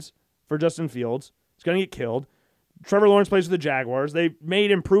weapons for Justin Fields. He's going to get killed. Trevor Lawrence plays for the Jaguars. They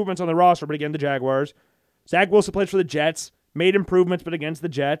made improvements on the roster, but again, the Jaguars. Zach Wilson plays for the Jets. Made improvements, but against the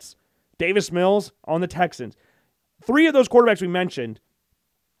Jets. Davis Mills on the Texans. 3 of those quarterbacks we mentioned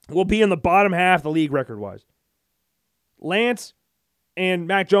will be in the bottom half of the league record-wise. Lance and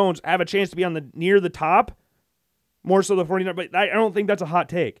Mac Jones have a chance to be on the near the top, more so the 49ers, but I don't think that's a hot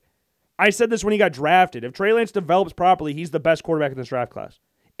take. I said this when he got drafted. If Trey Lance develops properly, he's the best quarterback in this draft class.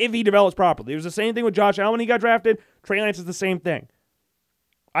 If he develops properly. It was the same thing with Josh Allen when he got drafted. Trey Lance is the same thing.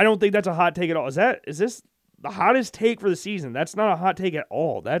 I don't think that's a hot take at all. Is this the hottest take for the season? That's not a hot take at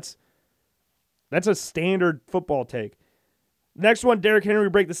all. That's a standard football take. Next one, Derrick Henry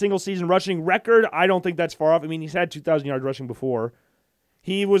break the single-season rushing record. I don't think that's far off. I mean, he's had 2,000 yards rushing before.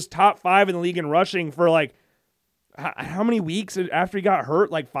 He was top 5 in the league in rushing for like, how many weeks after he got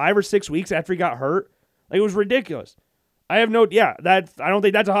hurt? Like 5 or 6 weeks after he got hurt? Like, it was ridiculous. I don't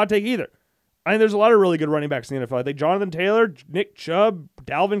think that's a hot take either. I think there's a lot of really good running backs in the NFL. I think Jonathan Taylor, Nick Chubb,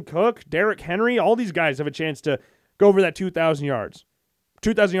 Dalvin Cook, Derrick Henry, all these guys have a chance to go over that 2,000 yards.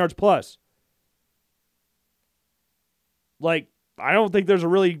 2,000 yards plus. Like, I don't think there's a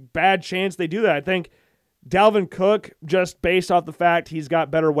really bad chance they do that. I think Dalvin Cook, just based off the fact he's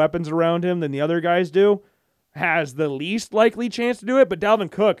got better weapons around him than the other guys do, has the least likely chance to do it. But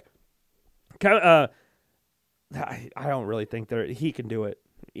Dalvin Cook, I don't really think he can do it.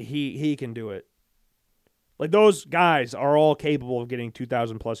 He can do it. Like, those guys are all capable of getting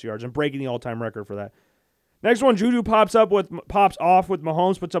 2,000 plus yards and breaking the all-time record for that. Next one, Juju pops off with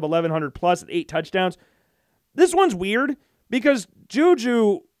Mahomes, puts up 1,100 plus at 8 touchdowns. This one's weird because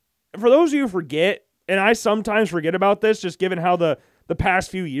Juju, for those of you who forget, and I sometimes forget about this, just given how the past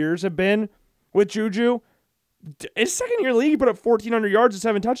few years have been with Juju, his second year in the league, he put up 1,400 yards and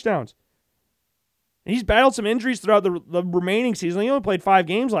 7 touchdowns. He's battled some injuries throughout the remaining season. He only played 5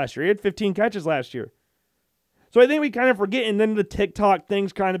 games last year. He had 15 catches last year. So I think we kind of forget, and then the TikTok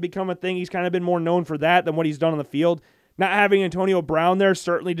things kind of become a thing. He's kind of been more known for that than what he's done on the field. Not having Antonio Brown there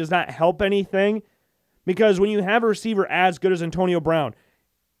certainly does not help anything, because when you have a receiver as good as Antonio Brown,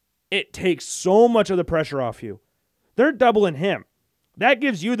 it takes so much of the pressure off you. They're doubling him. That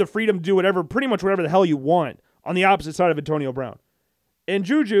gives you the freedom to do pretty much whatever the hell you want on the opposite side of Antonio Brown. And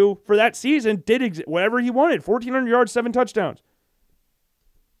Juju, for that season, did whatever he wanted. 1,400 yards, 7 touchdowns.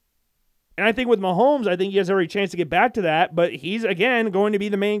 And I think with Mahomes, I think he has every chance to get back to that, but he's, again, going to be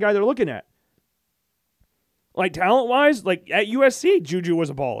the main guy they're looking at. Like, talent-wise, like, at USC, Juju was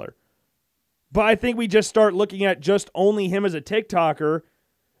a baller. But I think we just start looking at just only him as a TikToker,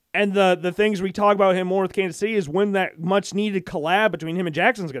 and the things we talk about him more with Kansas City is when that much-needed collab between him and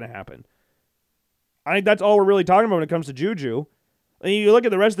Jackson's going to happen. I think that's all we're really talking about when it comes to Juju. And you look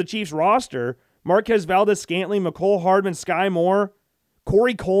at the rest of the Chiefs roster, Marquez Valdez-Scantling, McCole Hardman, Sky Moore,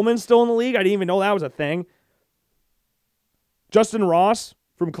 Corey Coleman's still in the league. I didn't even know that was a thing. Justin Ross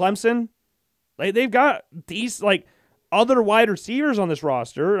from Clemson. They've got these other wide receivers on this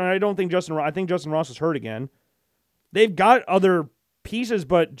roster, and I think Justin Ross is hurt again. They've got other pieces,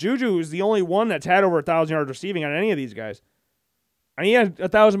 but Juju is the only one that's had over 1,000 yards receiving on any of these guys. And he had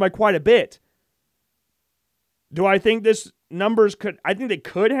 1,000 by quite a bit. Do I think this numbers I think they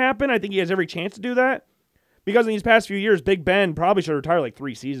could happen. I think he has every chance to do that. Because in these past few years, Big Ben probably should have retired like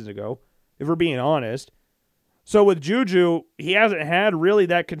 3 seasons ago, if we're being honest. So with Juju, he hasn't had really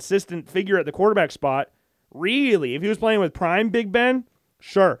that consistent figure at the quarterback spot. Really, if he was playing with prime Big Ben,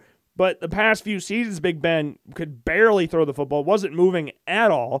 sure. But the past few seasons, Big Ben could barely throw the football, wasn't moving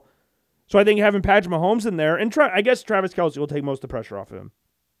at all. So I think having Patrick Mahomes in there, and I guess Travis Kelce will take most of the pressure off of him.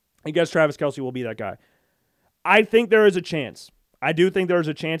 I guess Travis Kelce will be that guy. I think there is a chance. I do think there is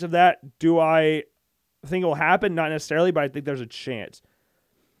a chance of that. Do I think it will happen? Not necessarily, but I think there's a chance.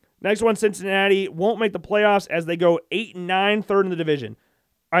 Next one, Cincinnati won't make the playoffs as they go 8-9, third in the division.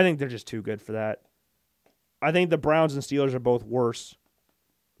 I think they're just too good for that. I think the Browns and Steelers are both worse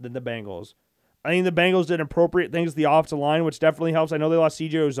than the Bengals. I think the Bengals did appropriate things at the offensive line, which definitely helps. I know they lost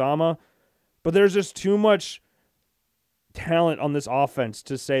C.J. Uzomah, but there's just too much talent on this offense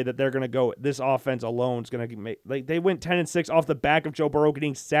to say that they're going to go. This offense alone is going to make. They went 10-6 off the back of Joe Burrow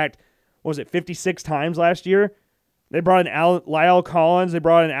getting sacked. What was it, 56 times last year? They brought in Lyle Collins. They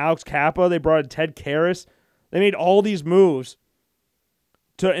brought in Alex Kappa. They brought in Ted Karras. They made all these moves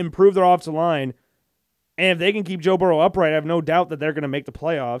to improve their offensive line. And if they can keep Joe Burrow upright, I have no doubt that they're going to make the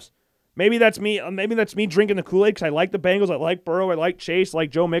playoffs. Maybe that's me. Maybe that's me drinking the Kool-Aid because I like the Bengals. I like Burrow. I like Chase. I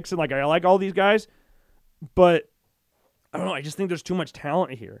like Joe Mixon. I like all these guys. But I don't know. I just think there's too much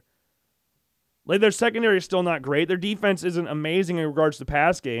talent here. Their secondary is still not great. Their defense isn't amazing in regards to the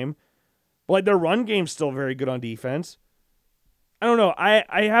pass game. But their run game's still very good on defense. I don't know. I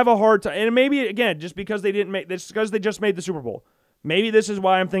have a hard time. And maybe, again, just because they didn't make this, because they just made the Super Bowl. Maybe this is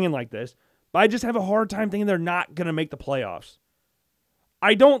why I'm thinking like this. But I just have a hard time thinking they're not going to make the playoffs.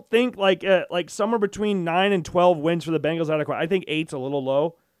 I don't think somewhere between 9 and 12 wins for the Bengals. I think 8's a little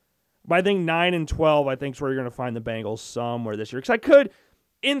low. But I think 9-12, I think, is where you're going to find the Bengals somewhere this year. Because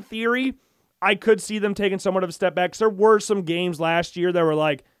in theory, I could see them taking somewhat of a step back. Because there were some games last year that were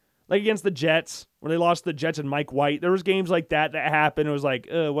like against the Jets, where they lost to the Jets and Mike White. There was games like that happened. It was like,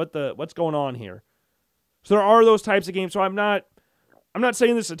 what's going on here? So there are those types of games. So I'm not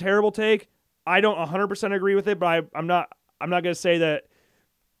saying this is a terrible take. I don't 100% agree with it, but I'm not going to say that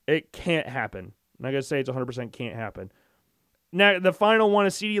it can't happen. I'm not going to say it's 100% can't happen. Now, the final one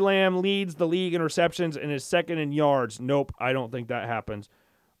is CeeDee Lamb leads the league in receptions and is second in yards. Nope, I don't think that happens.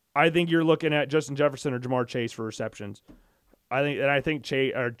 I think you're looking at Justin Jefferson or Jamar Chase for receptions. I think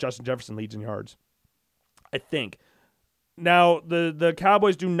Justin Jefferson leads in yards. I think. Now, the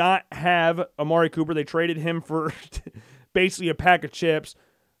Cowboys do not have Amari Cooper. They traded him for basically a pack of chips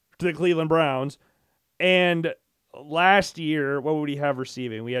to the Cleveland Browns. And last year, what would he have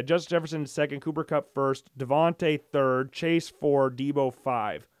receiving? We had Justin Jefferson second, Cooper Kupp first, Devontae third, Chase 4, Debo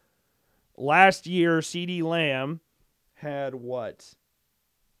 5. Last year, CeeDee Lamb had what?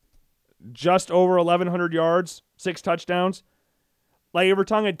 Just over 1,100 yards, 6 touchdowns. Like, if we're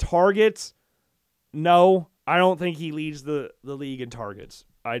talking targets, no, I don't think he leads the league in targets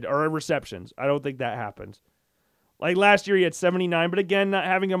or receptions. I don't think that happens. Like, last year he had 79, but again, not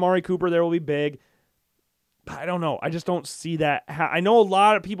having Amari Cooper there will be big. But I don't know. I just don't see that. I know a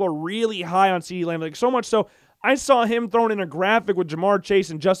lot of people are really high on CeeDee Lamb, like so much so I saw him thrown in a graphic with Jamar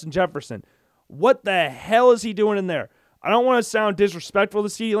Chase and Justin Jefferson. What the hell is he doing in there? I don't want to sound disrespectful to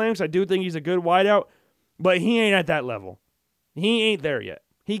CeeDee Lamb because I do think he's a good wideout, but he ain't at that level. He ain't there yet.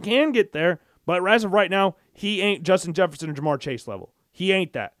 He can get there, but as of right now, he ain't Justin Jefferson and Jamar Chase level. He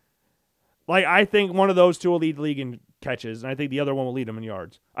ain't that. Like, I think one of those two will lead the league in catches, and I think the other one will lead him in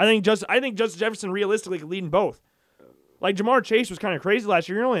yards. I think Justin Jefferson realistically could lead in both. Like, Jamar Chase was kind of crazy last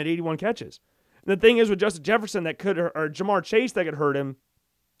year. He only had 81 catches. And the thing is with Justin Jefferson or Jamar Chase that could hurt him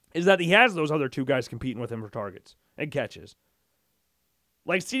is that he has those other two guys competing with him for targets and catches.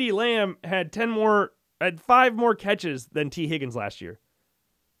 Like, CeeDee Lamb had 5 more catches than T. Higgins last year.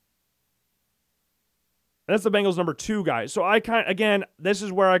 That's the Bengals' number 2 guy. So this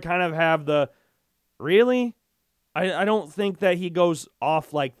is where I kind of have the, really? I don't think that he goes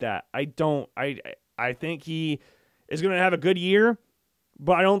off like that. I don't. I think he is going to have a good year,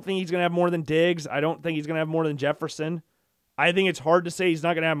 but I don't think he's going to have more than Diggs. I don't think he's going to have more than Jefferson. I think it's hard to say he's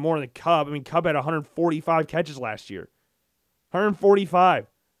not going to have more than Cubb. I mean, Cubb had 145 catches last year. 145.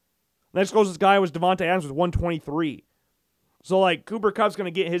 Next closest guy was Devontae Adams with 123. So, like, Cooper Kupp's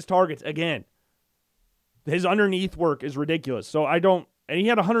going to get his targets again. His underneath work is ridiculous. So, and he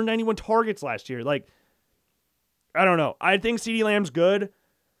had 191 targets last year. Like, I don't know. I think CeeDee Lamb's good.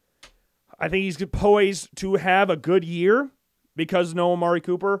 I think he's poised to have a good year because no Amari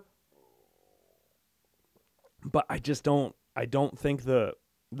Cooper. But I don't think the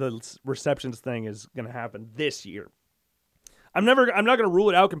receptions thing is going to happen this year. I'm not going to rule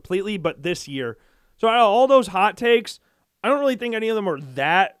it out completely, but this year. So out of all those hot takes, I don't really think any of them are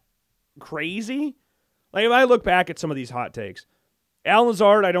that crazy. Like, if I look back at some of these hot takes, Al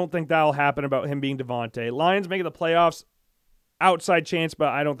Lazard, I don't think that'll happen about him being Devontae. Lions making the playoffs, outside chance, but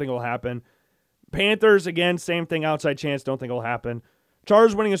I don't think it'll happen. Panthers, again, same thing, outside chance, don't think it'll happen.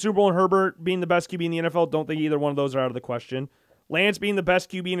 Chargers winning a Super Bowl and Herbert being the best QB in the NFL, don't think either one of those are out of the question. Lance being the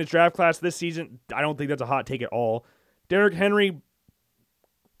best QB in his draft class this season, I don't think that's a hot take at all. Derrick Henry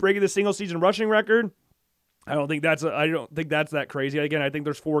breaking the single season rushing record, I don't think that's that crazy. Again, I think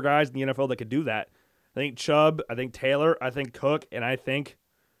there's 4 guys in the NFL that could do that. I think Chubb, I think Taylor, I think Cook, and I think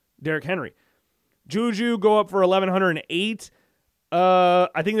Derrick Henry. Juju go up for 1,108.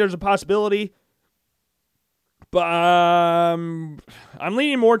 I think there's a possibility, but I'm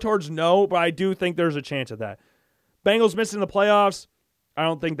leaning more towards no, but I do think there's a chance of that. Bengals missing the playoffs, I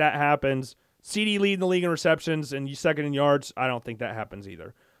don't think that happens. CD leading the league in receptions and second in yards, I don't think that happens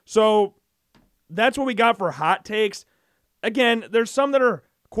either. So that's what we got for hot takes. Again, there's some that are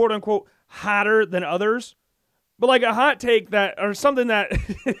quote-unquote hotter than others, but like a hot take that, or something that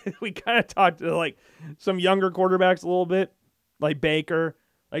we kind of talked to like some younger quarterbacks a little bit, like Baker,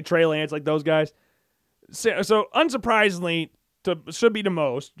 like Trey Lance, like those guys. So unsurprisingly, should be the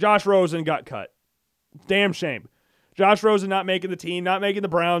most, Josh Rosen got cut. Damn shame. Josh Rosen not making the team, not making the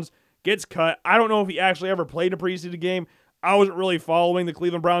Browns, gets cut. I don't know if he actually ever played a preseason game. I wasn't really following the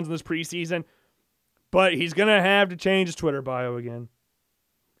Cleveland Browns in this preseason, but he's going to have to change his Twitter bio again.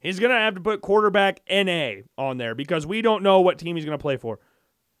 He's going to have to put quarterback NA on there because we don't know what team he's going to play for.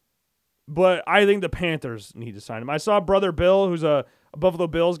 But I think the Panthers need to sign him. I saw Brother Bill, who's a Buffalo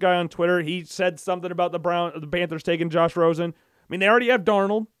Bills guy on Twitter. He said something about the Panthers taking Josh Rosen. I mean, they already have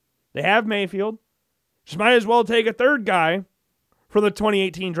Darnold. They have Mayfield. Just might as well take a third guy for the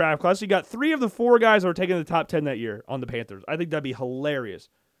 2018 draft class. You got 3 of the 4 guys that were taken in the top 10 that year on the Panthers. I think that'd be hilarious.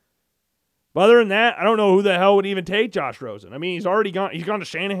 But other than that, I don't know who the hell would even take Josh Rosen. I mean, he's already gone. He's gone to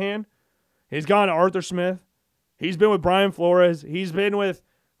Shanahan. He's gone to Arthur Smith. He's been with Brian Flores. He's been with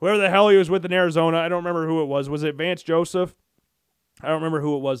whoever the hell he was with in Arizona. I don't remember who it was. Was it Vance Joseph? I don't remember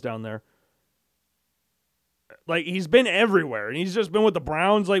who it was down there. Like, he's been everywhere, and he's just been with the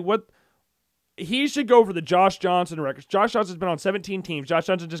Browns. Like, what? He should go for the Josh Johnson record. Josh Johnson's been on 17 teams. Josh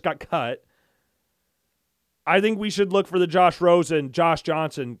Johnson just got cut. I think we should look for the Josh Rosen, Josh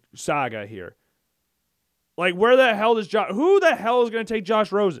Johnson saga here. Like, where the hell does who the hell is going to take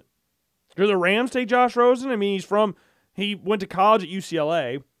Josh Rosen? Do the Rams take Josh Rosen? I mean, he went to college at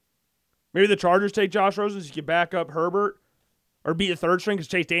UCLA. Maybe the Chargers take Josh Rosen so you can back up Herbert or be a third string because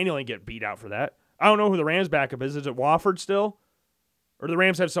Chase Daniel ain't get beat out for that. I don't know who the Rams backup is. Is it Wofford still? Or do the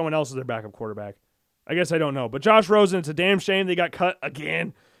Rams have someone else as their backup quarterback? I guess I don't know. But Josh Rosen, it's a damn shame they got cut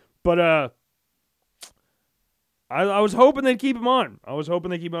again. But I was hoping they'd keep him on.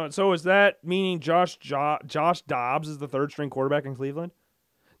 So is that meaning Josh Dobbs is the third string quarterback in Cleveland?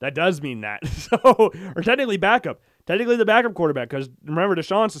 That does mean that. So, or technically backup. Technically the backup quarterback because remember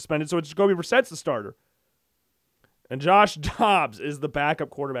Deshaun's suspended, so it's Jacoby Brissett's the starter. And Josh Dobbs is the backup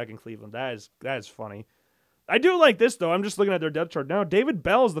quarterback in Cleveland. That is funny. I do like this, though. I'm just looking at their depth chart now. David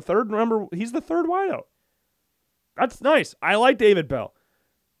Bell is the third number. He's the third wideout. That's nice. I like David Bell.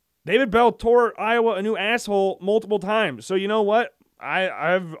 David Bell tore Iowa a new asshole multiple times. So you know what? I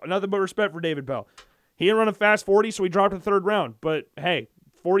have nothing but respect for David Bell. He didn't run a fast 40, so he dropped to the third round. But, hey,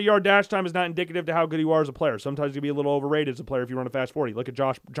 40-yard dash time is not indicative to how good you are as a player. Sometimes you can be a little overrated as a player if you run a fast 40. Look at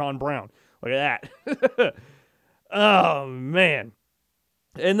John Brown. Look at that. Oh, man.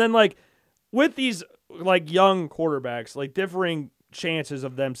 And then, like, with these, like, young quarterbacks, like, differing chances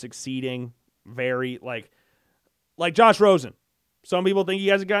of them succeeding vary. Like Josh Rosen. Some people think he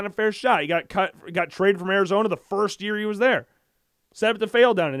hasn't gotten a fair shot. He got traded from Arizona the first year he was there. Set up to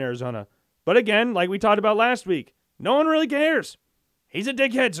fail down in Arizona. But again, like we talked about last week, no one really cares. He's a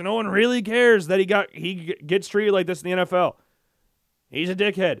dickhead, so no one really cares that he gets treated like this in the NFL. He's a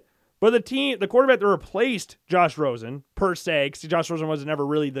dickhead. But the quarterback that replaced Josh Rosen, per se, because Josh Rosen wasn't ever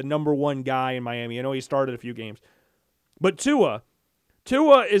really the number one guy in Miami. I know he started a few games. But Tua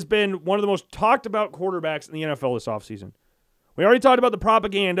has been one of the most talked about quarterbacks in the NFL this offseason. We already talked about the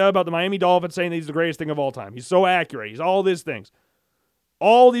propaganda about the Miami Dolphins saying that he's the greatest thing of all time. He's so accurate. He's all these things.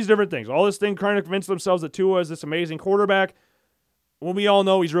 All these different things. All this thing trying to convince themselves that Tua is this amazing quarterback when we all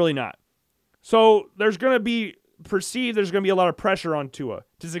know he's really not. So there's going to be a lot of pressure on Tua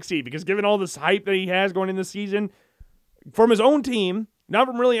to succeed because given all this hype that he has going in this season from his own team, not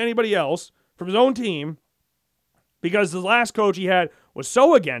from really anybody else, from his own team, because the last coach he had was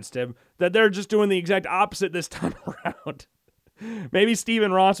so against him that they're just doing the exact opposite this time around. Maybe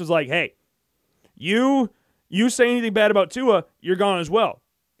Stephen Ross was like, hey, you say anything bad about Tua, you're gone as well.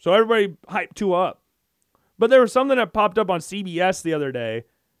 So everybody hyped Tua up. But there was something that popped up on CBS the other day,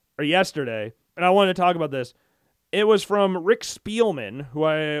 or yesterday, and I wanted to talk about this. It was from Rick Spielman, who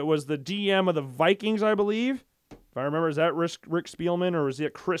was the GM of the Vikings, I believe. If I remember, is that Rick Spielman, or is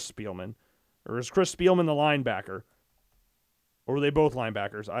it Chris Spielman? Or is Chris Spielman the linebacker? Or were they both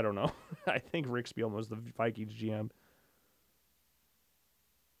linebackers? I don't know. I think Rick Spielman was the Vikings GM.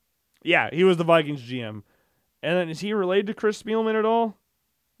 Yeah, he was the Vikings GM. And then is he related to Chris Spielman at all?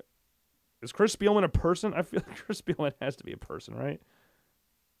 Is Chris Spielman a person? I feel like Chris Spielman has to be a person, right?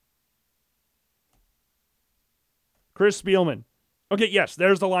 Chris Spielman. Okay, yes,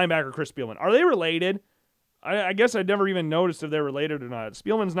 there's the linebacker, Chris Spielman. Are they related? I guess I never even noticed if they're related or not.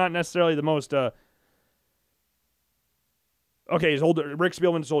 Spielman's not necessarily the most... Okay, he's older. Rick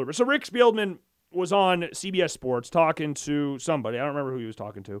Spielman's older. So Rick Spielman was on CBS Sports talking to somebody. I don't remember who he was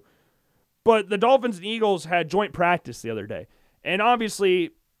talking to. But the Dolphins and Eagles had joint practice the other day. And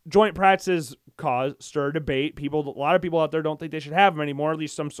obviously, joint practices stir debate. A lot of people out there don't think they should have them anymore. At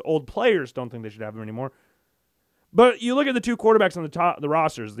least some old players don't think they should have them anymore. But you look at the two quarterbacks on the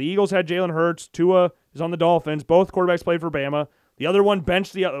rosters. The Eagles had Jalen Hurts. Tua is on the Dolphins. Both quarterbacks played for Bama. The other one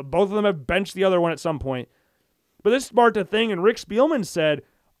benched the other. Both of them have benched the other one at some point. But this sparked a thing, and Rick Spielman said,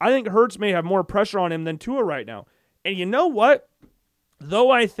 I think Hurts may have more pressure on him than Tua right now. And you know what? Though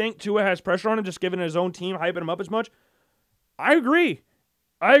I think Tua has pressure on him, just given his own team hyping him up as much, I agree.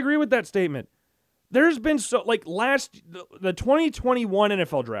 I agree with that statement. There's been the 2021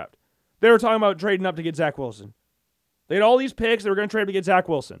 NFL draft, they were talking about trading up to get Zach Wilson. They had all these picks. They were going to trade to get Zach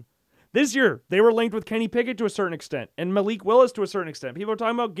Wilson. This year, they were linked with Kenny Pickett to a certain extent and Malik Willis to a certain extent. People are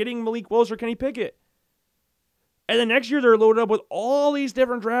talking about getting Malik Willis or Kenny Pickett. And then next year, they're loaded up with all these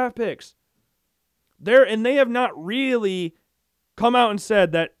different draft picks. They have not really come out and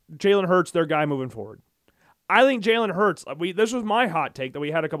said that Jalen Hurts their guy moving forward. I think Jalen Hurts, this was my hot take that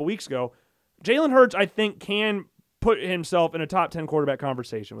we had a couple weeks ago. Jalen Hurts, I think, can put himself in a top 10 quarterback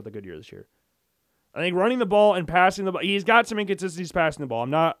conversation with a good year this year. I think running the ball and passing the ball, he's got some inconsistencies passing the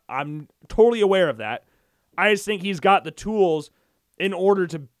ball. I'm totally aware of that. I just think he's got the tools in order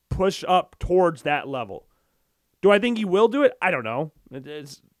to push up towards that level. Do I think he will do it? I don't know.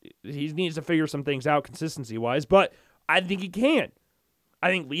 He needs to figure some things out consistency-wise, but I think he can. I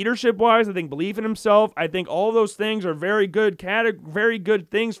think leadership-wise, I think belief in himself, I think all those things are very good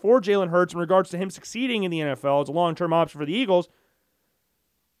things for Jalen Hurts in regards to him succeeding in the NFL as a long-term option for the Eagles.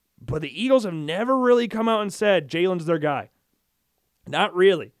 But the Eagles have never really come out and said Jalen's their guy. Not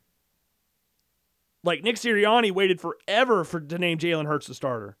really. Like Nick Sirianni waited forever to name Jalen Hurts the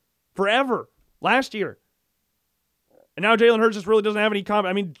starter. Forever. Last year. And now Jalen Hurts just really doesn't have any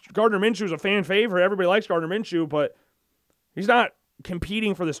I mean, Gardner Minshew is a fan favorite. Everybody likes Gardner Minshew, but he's not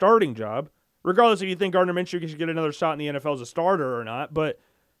competing for the starting job. Regardless if you think Gardner Minshew should get another shot in the NFL as a starter or not. But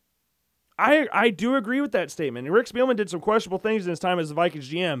I do agree with that statement. Rick Spielman did some questionable things in his time as the Vikings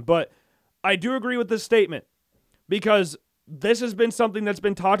GM, but I do agree with this statement because this has been something that's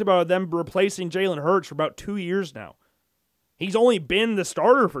been talked about, them replacing Jalen Hurts for about 2 years now. He's only been the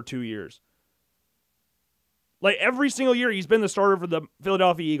starter for 2 years. Like every single year he's been the starter for the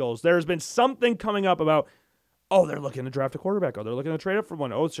Philadelphia Eagles. There's been something coming up about, oh, they're looking to draft a quarterback. Oh, they're looking to trade up for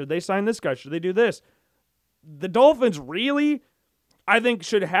one. Oh, should they sign this guy? Should they do this? The Dolphins really, I think,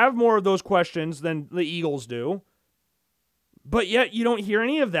 should have more of those questions than the Eagles do. But yet you don't hear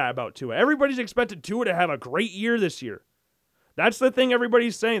any of that about Tua. Everybody's expected Tua to have a great year this year. That's the thing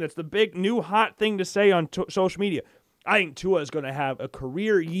everybody's saying. That's the big new hot thing to say on social media. I think Tua is going to have a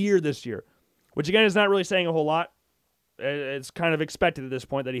career year this year, which again is not really saying a whole lot. It's kind of expected at this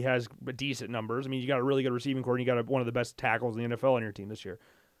point that he has decent numbers. I mean, you got a really good receiving core and you got one of the best tackles in the NFL on your team this year.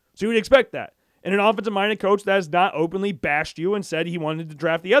 So you would expect that. And an offensive-minded coach that has not openly bashed you and said he wanted to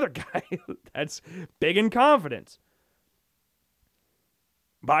draft the other guy. That's big in confidence.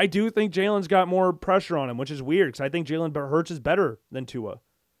 But I do think Jalen's got more pressure on him, which is weird because I think Jalen Hurts is better than Tua.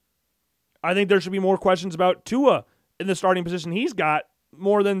 I think there should be more questions about Tua in the starting position he's got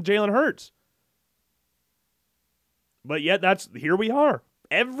more than Jalen Hurts. But yet, here we are.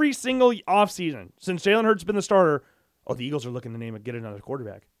 Every single offseason, since Jalen Hurts has been the starter, oh, the Eagles are looking to get another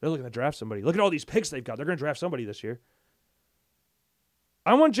quarterback. They're looking to draft somebody. Look at all these picks they've got. They're going to draft somebody this year.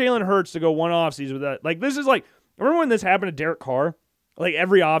 I want Jalen Hurts to go one offseason with that. Like, this is like, remember when this happened to Derek Carr? Like,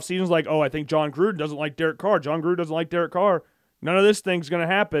 every offseason is like, oh, I think John Gruden doesn't like Derek Carr. John Gruden doesn't like Derek Carr. None of this thing's going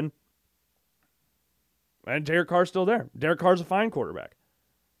to happen. And Derek Carr's still there. Derek Carr's a fine quarterback.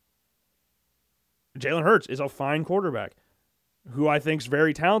 Jalen Hurts is a fine quarterback who I think is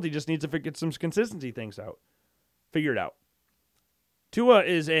very talented. He just needs to get some consistency things out. Figure it out. Tua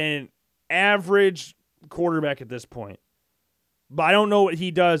is an average quarterback at this point. But I don't know what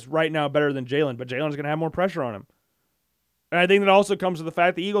he does right now better than Jalen, but Jalen's going to have more pressure on him. And I think that also comes to the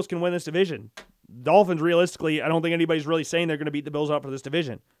fact the Eagles can win this division. Dolphins, realistically, I don't think anybody's really saying they're going to beat the Bills out for this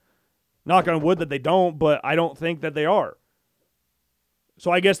division. Knock on wood that they don't, but I don't think that they are. So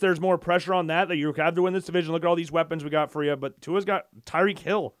I guess there's more pressure on that you have to win this division. Look at all these weapons we got for you. But Tua's got Tyreek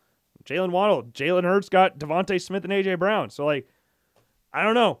Hill, Jalen Waddle, Jalen Hurts got Devontae Smith and A.J. Brown. So, like, I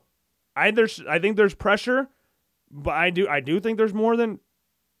don't know. I think there's pressure, but I do think there's more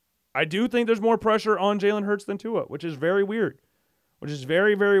pressure on Jalen Hurts than Tua, which is very weird. Which is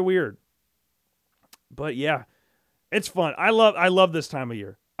very, very weird. But yeah, it's fun. I love this time of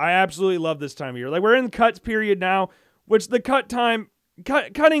year. I absolutely love this time of year. Like, we're in cuts period now, which the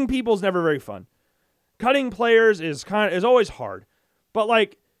cutting people is never very fun. Cutting players is always hard. But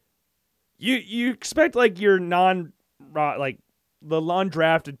like you expect like your the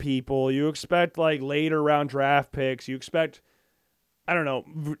non-drafted people, you expect like later round draft picks, you expect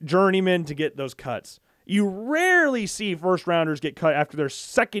journeymen to get those cuts. You rarely see first rounders get cut after their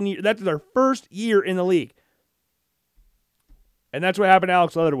second year. That's their first year in the league. And that's what happened to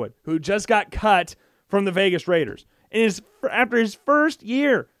Alex Leatherwood, who just got cut from the Vegas Raiders. And after his first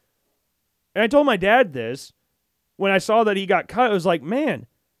year. And I told my dad this when I saw that he got cut. I was like, man,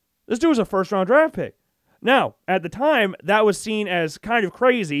 this dude was a first-round draft pick. Now, at the time, that was seen as kind of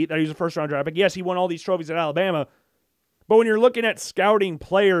crazy that he was a first-round draft pick. Yes, he won all these trophies at Alabama. But when you're looking at scouting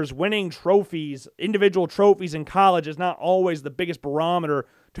players, winning trophies, individual trophies in college is not always the biggest barometer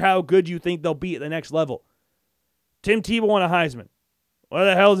to how good you think they'll be at the next level. Tim Tebow won a Heisman. What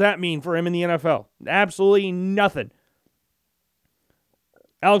the hell does that mean for him in the NFL? Absolutely nothing.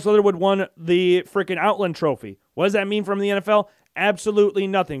 Alex Leatherwood won the freaking Outland Trophy. What does that mean for him in the NFL? Absolutely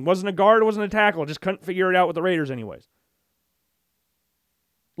nothing. Wasn't a guard, wasn't a tackle. Just couldn't figure it out with the Raiders anyways.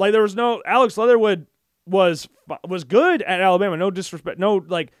 Like there was no Alex Leatherwood was good at Alabama. No disrespect, no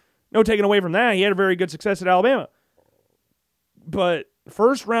taking away from that. He had a very good success at Alabama. But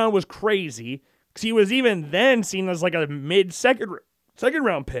first round was crazy because he was even then seen as like a second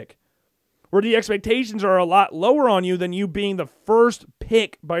round pick, where the expectations are a lot lower on you than you being the first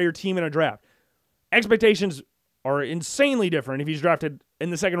pick by your team in a draft. Expectations are insanely different if he's drafted in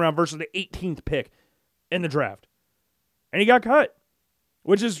the second round versus the 18th pick in the draft. And he got cut,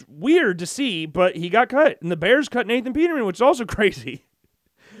 which is weird to see, but he got cut. And the Bears cut Nathan Peterman, which is also crazy.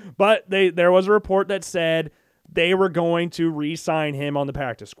 But there was a report that said they were going to re-sign him on the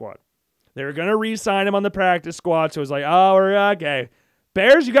practice squad. They were going to re-sign him on the practice squad, so it was like, oh, okay.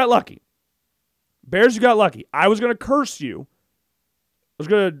 Bears, you got lucky. I was going to curse you. I was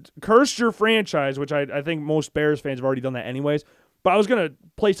going to curse your franchise, which I think most Bears fans have already done that anyways. But I was going to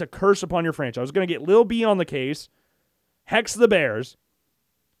place a curse upon your franchise. I was going to get Lil B on the case, hex the Bears,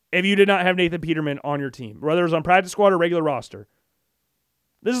 if you did not have Nathan Peterman on your team, whether it was on practice squad or regular roster.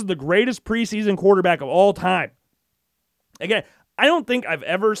 This is the greatest preseason quarterback of all time. Again, I don't think I've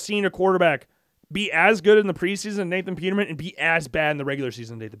ever seen a quarterback be as good in the preseason as Nathan Peterman and be as bad in the regular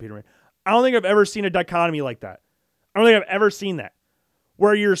season as Nathan Peterman. I don't think I've ever seen a dichotomy like that. I don't think I've ever seen that.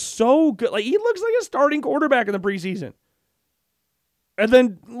 Where you're so good. Like, he looks like a starting quarterback in the preseason. And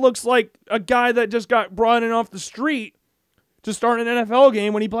then looks like a guy that just got brought in off the street to start an NFL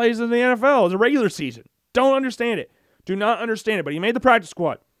game when he plays in the NFL as a regular season. Don't understand it. Do not understand it. But he made the practice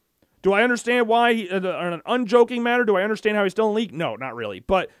squad. Do I understand why, on an unjoking matter, do I understand how he's still in the league? No, not really.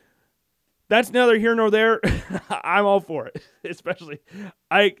 But that's neither here nor there. I'm all for it. Especially,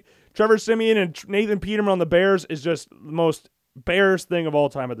 Trevor Siemian and Nathan Peterman on the Bears is just the most Bears thing of all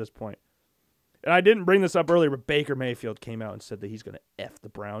time at this point. And I didn't bring this up earlier, but Baker Mayfield came out and said that he's going to F the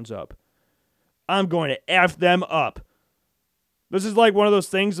Browns up. I'm going to F them up. This is like one of those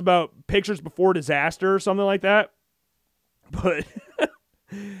things about pictures before disaster or something like that. But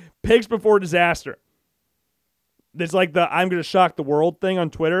picks before disaster. It's like the I'm going to shock the world thing on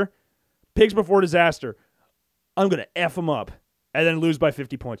Twitter. Picks before disaster. I'm going to F them up and then lose by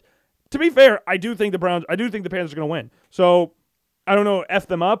 50 points. To be fair, I do think the Panthers are going to win. So I don't know, F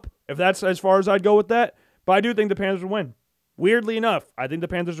them up, if that's as far as I'd go with that. But I do think the Panthers will win. Weirdly enough, I think the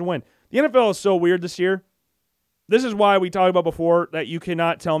Panthers will win. The NFL is so weird this year. This is why we talked about before that you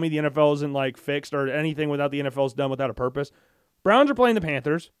cannot tell me the NFL isn't like fixed or anything without the NFL's done without a purpose. Browns are playing the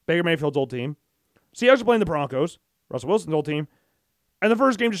Panthers, Baker Mayfield's old team. Seahawks are playing the Broncos, Russell Wilson's old team. And the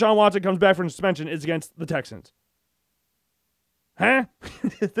first game Deshaun Watson comes back from suspension is against the Texans. Huh?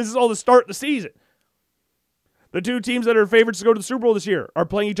 This is all the start of the season. The two teams that are favorites to go to the Super Bowl this year are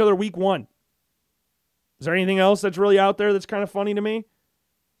playing each other week 1. Is there anything else that's really out there that's kind of funny to me?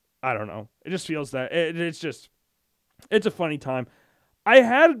 I don't know. It just feels that. It's a funny time. I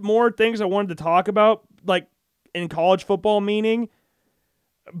had more things I wanted to talk about, like in college football meaning,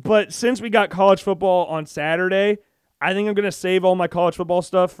 but since we got college football on Saturday, I think I'm going to save all my college football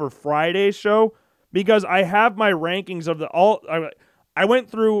stuff for Friday's show because I have my rankings of I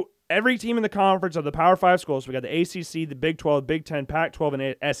went through every team in the conference of the Power 5 schools. We got the ACC, the Big 12, Big 10,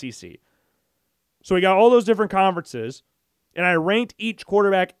 Pac-12, and SEC. So we got all those different conferences, and I ranked each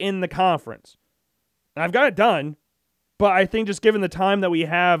quarterback in the conference. And I've got it done, but I think just given the time that we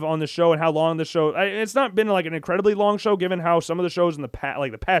have on the show and how long the show, it's not been like an incredibly long show given how some of the shows in the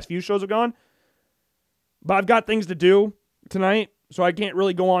past few shows have gone. But I've got things to do tonight, so I can't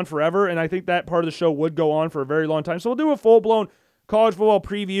really go on forever, and I think that part of the show would go on for a very long time. So we'll do a full-blown college football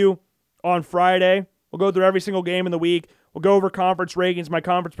preview on Friday. We'll go through every single game in the week. We'll go over conference rankings, my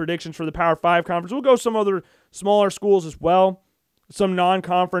conference predictions for the Power 5 conference. We'll go some other smaller schools as well, some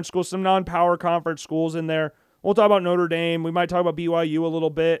non-conference schools, some non-power conference schools in there. We'll talk about Notre Dame. We might talk about BYU a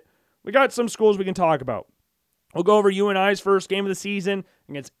little bit. We got some schools we can talk about. We'll go over UNI's first game of the season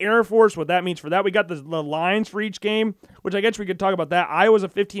against Air Force, what that means for that. We got the lines for each game, which I guess we could talk about that. Iowa's a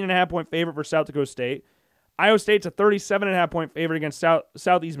 15.5-point favorite for South Dakota State. Iowa State's a 37.5-point favorite against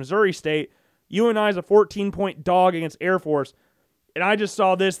Southeast Missouri State. UNI's a 14-point dog against Air Force. And I just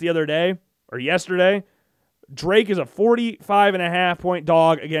saw this the other day, or yesterday. Drake is a 45.5-point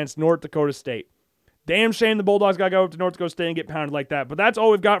dog against North Dakota State. Damn shame the Bulldogs got to go up to North Dakota State and get pounded like that. But that's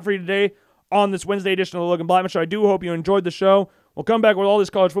all we've got for you today on this Wednesday edition of the Logan Blackman Show. I do hope you enjoyed the show. We'll come back with all this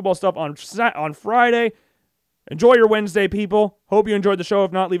college football stuff on Friday. Enjoy your Wednesday, people. Hope you enjoyed the show.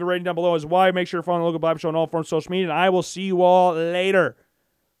 If not, leave a rating down below as why. Make sure you're following the Logan Blackman Show on all forms of social media. And I will see you all later.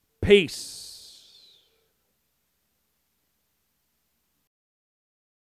 Peace.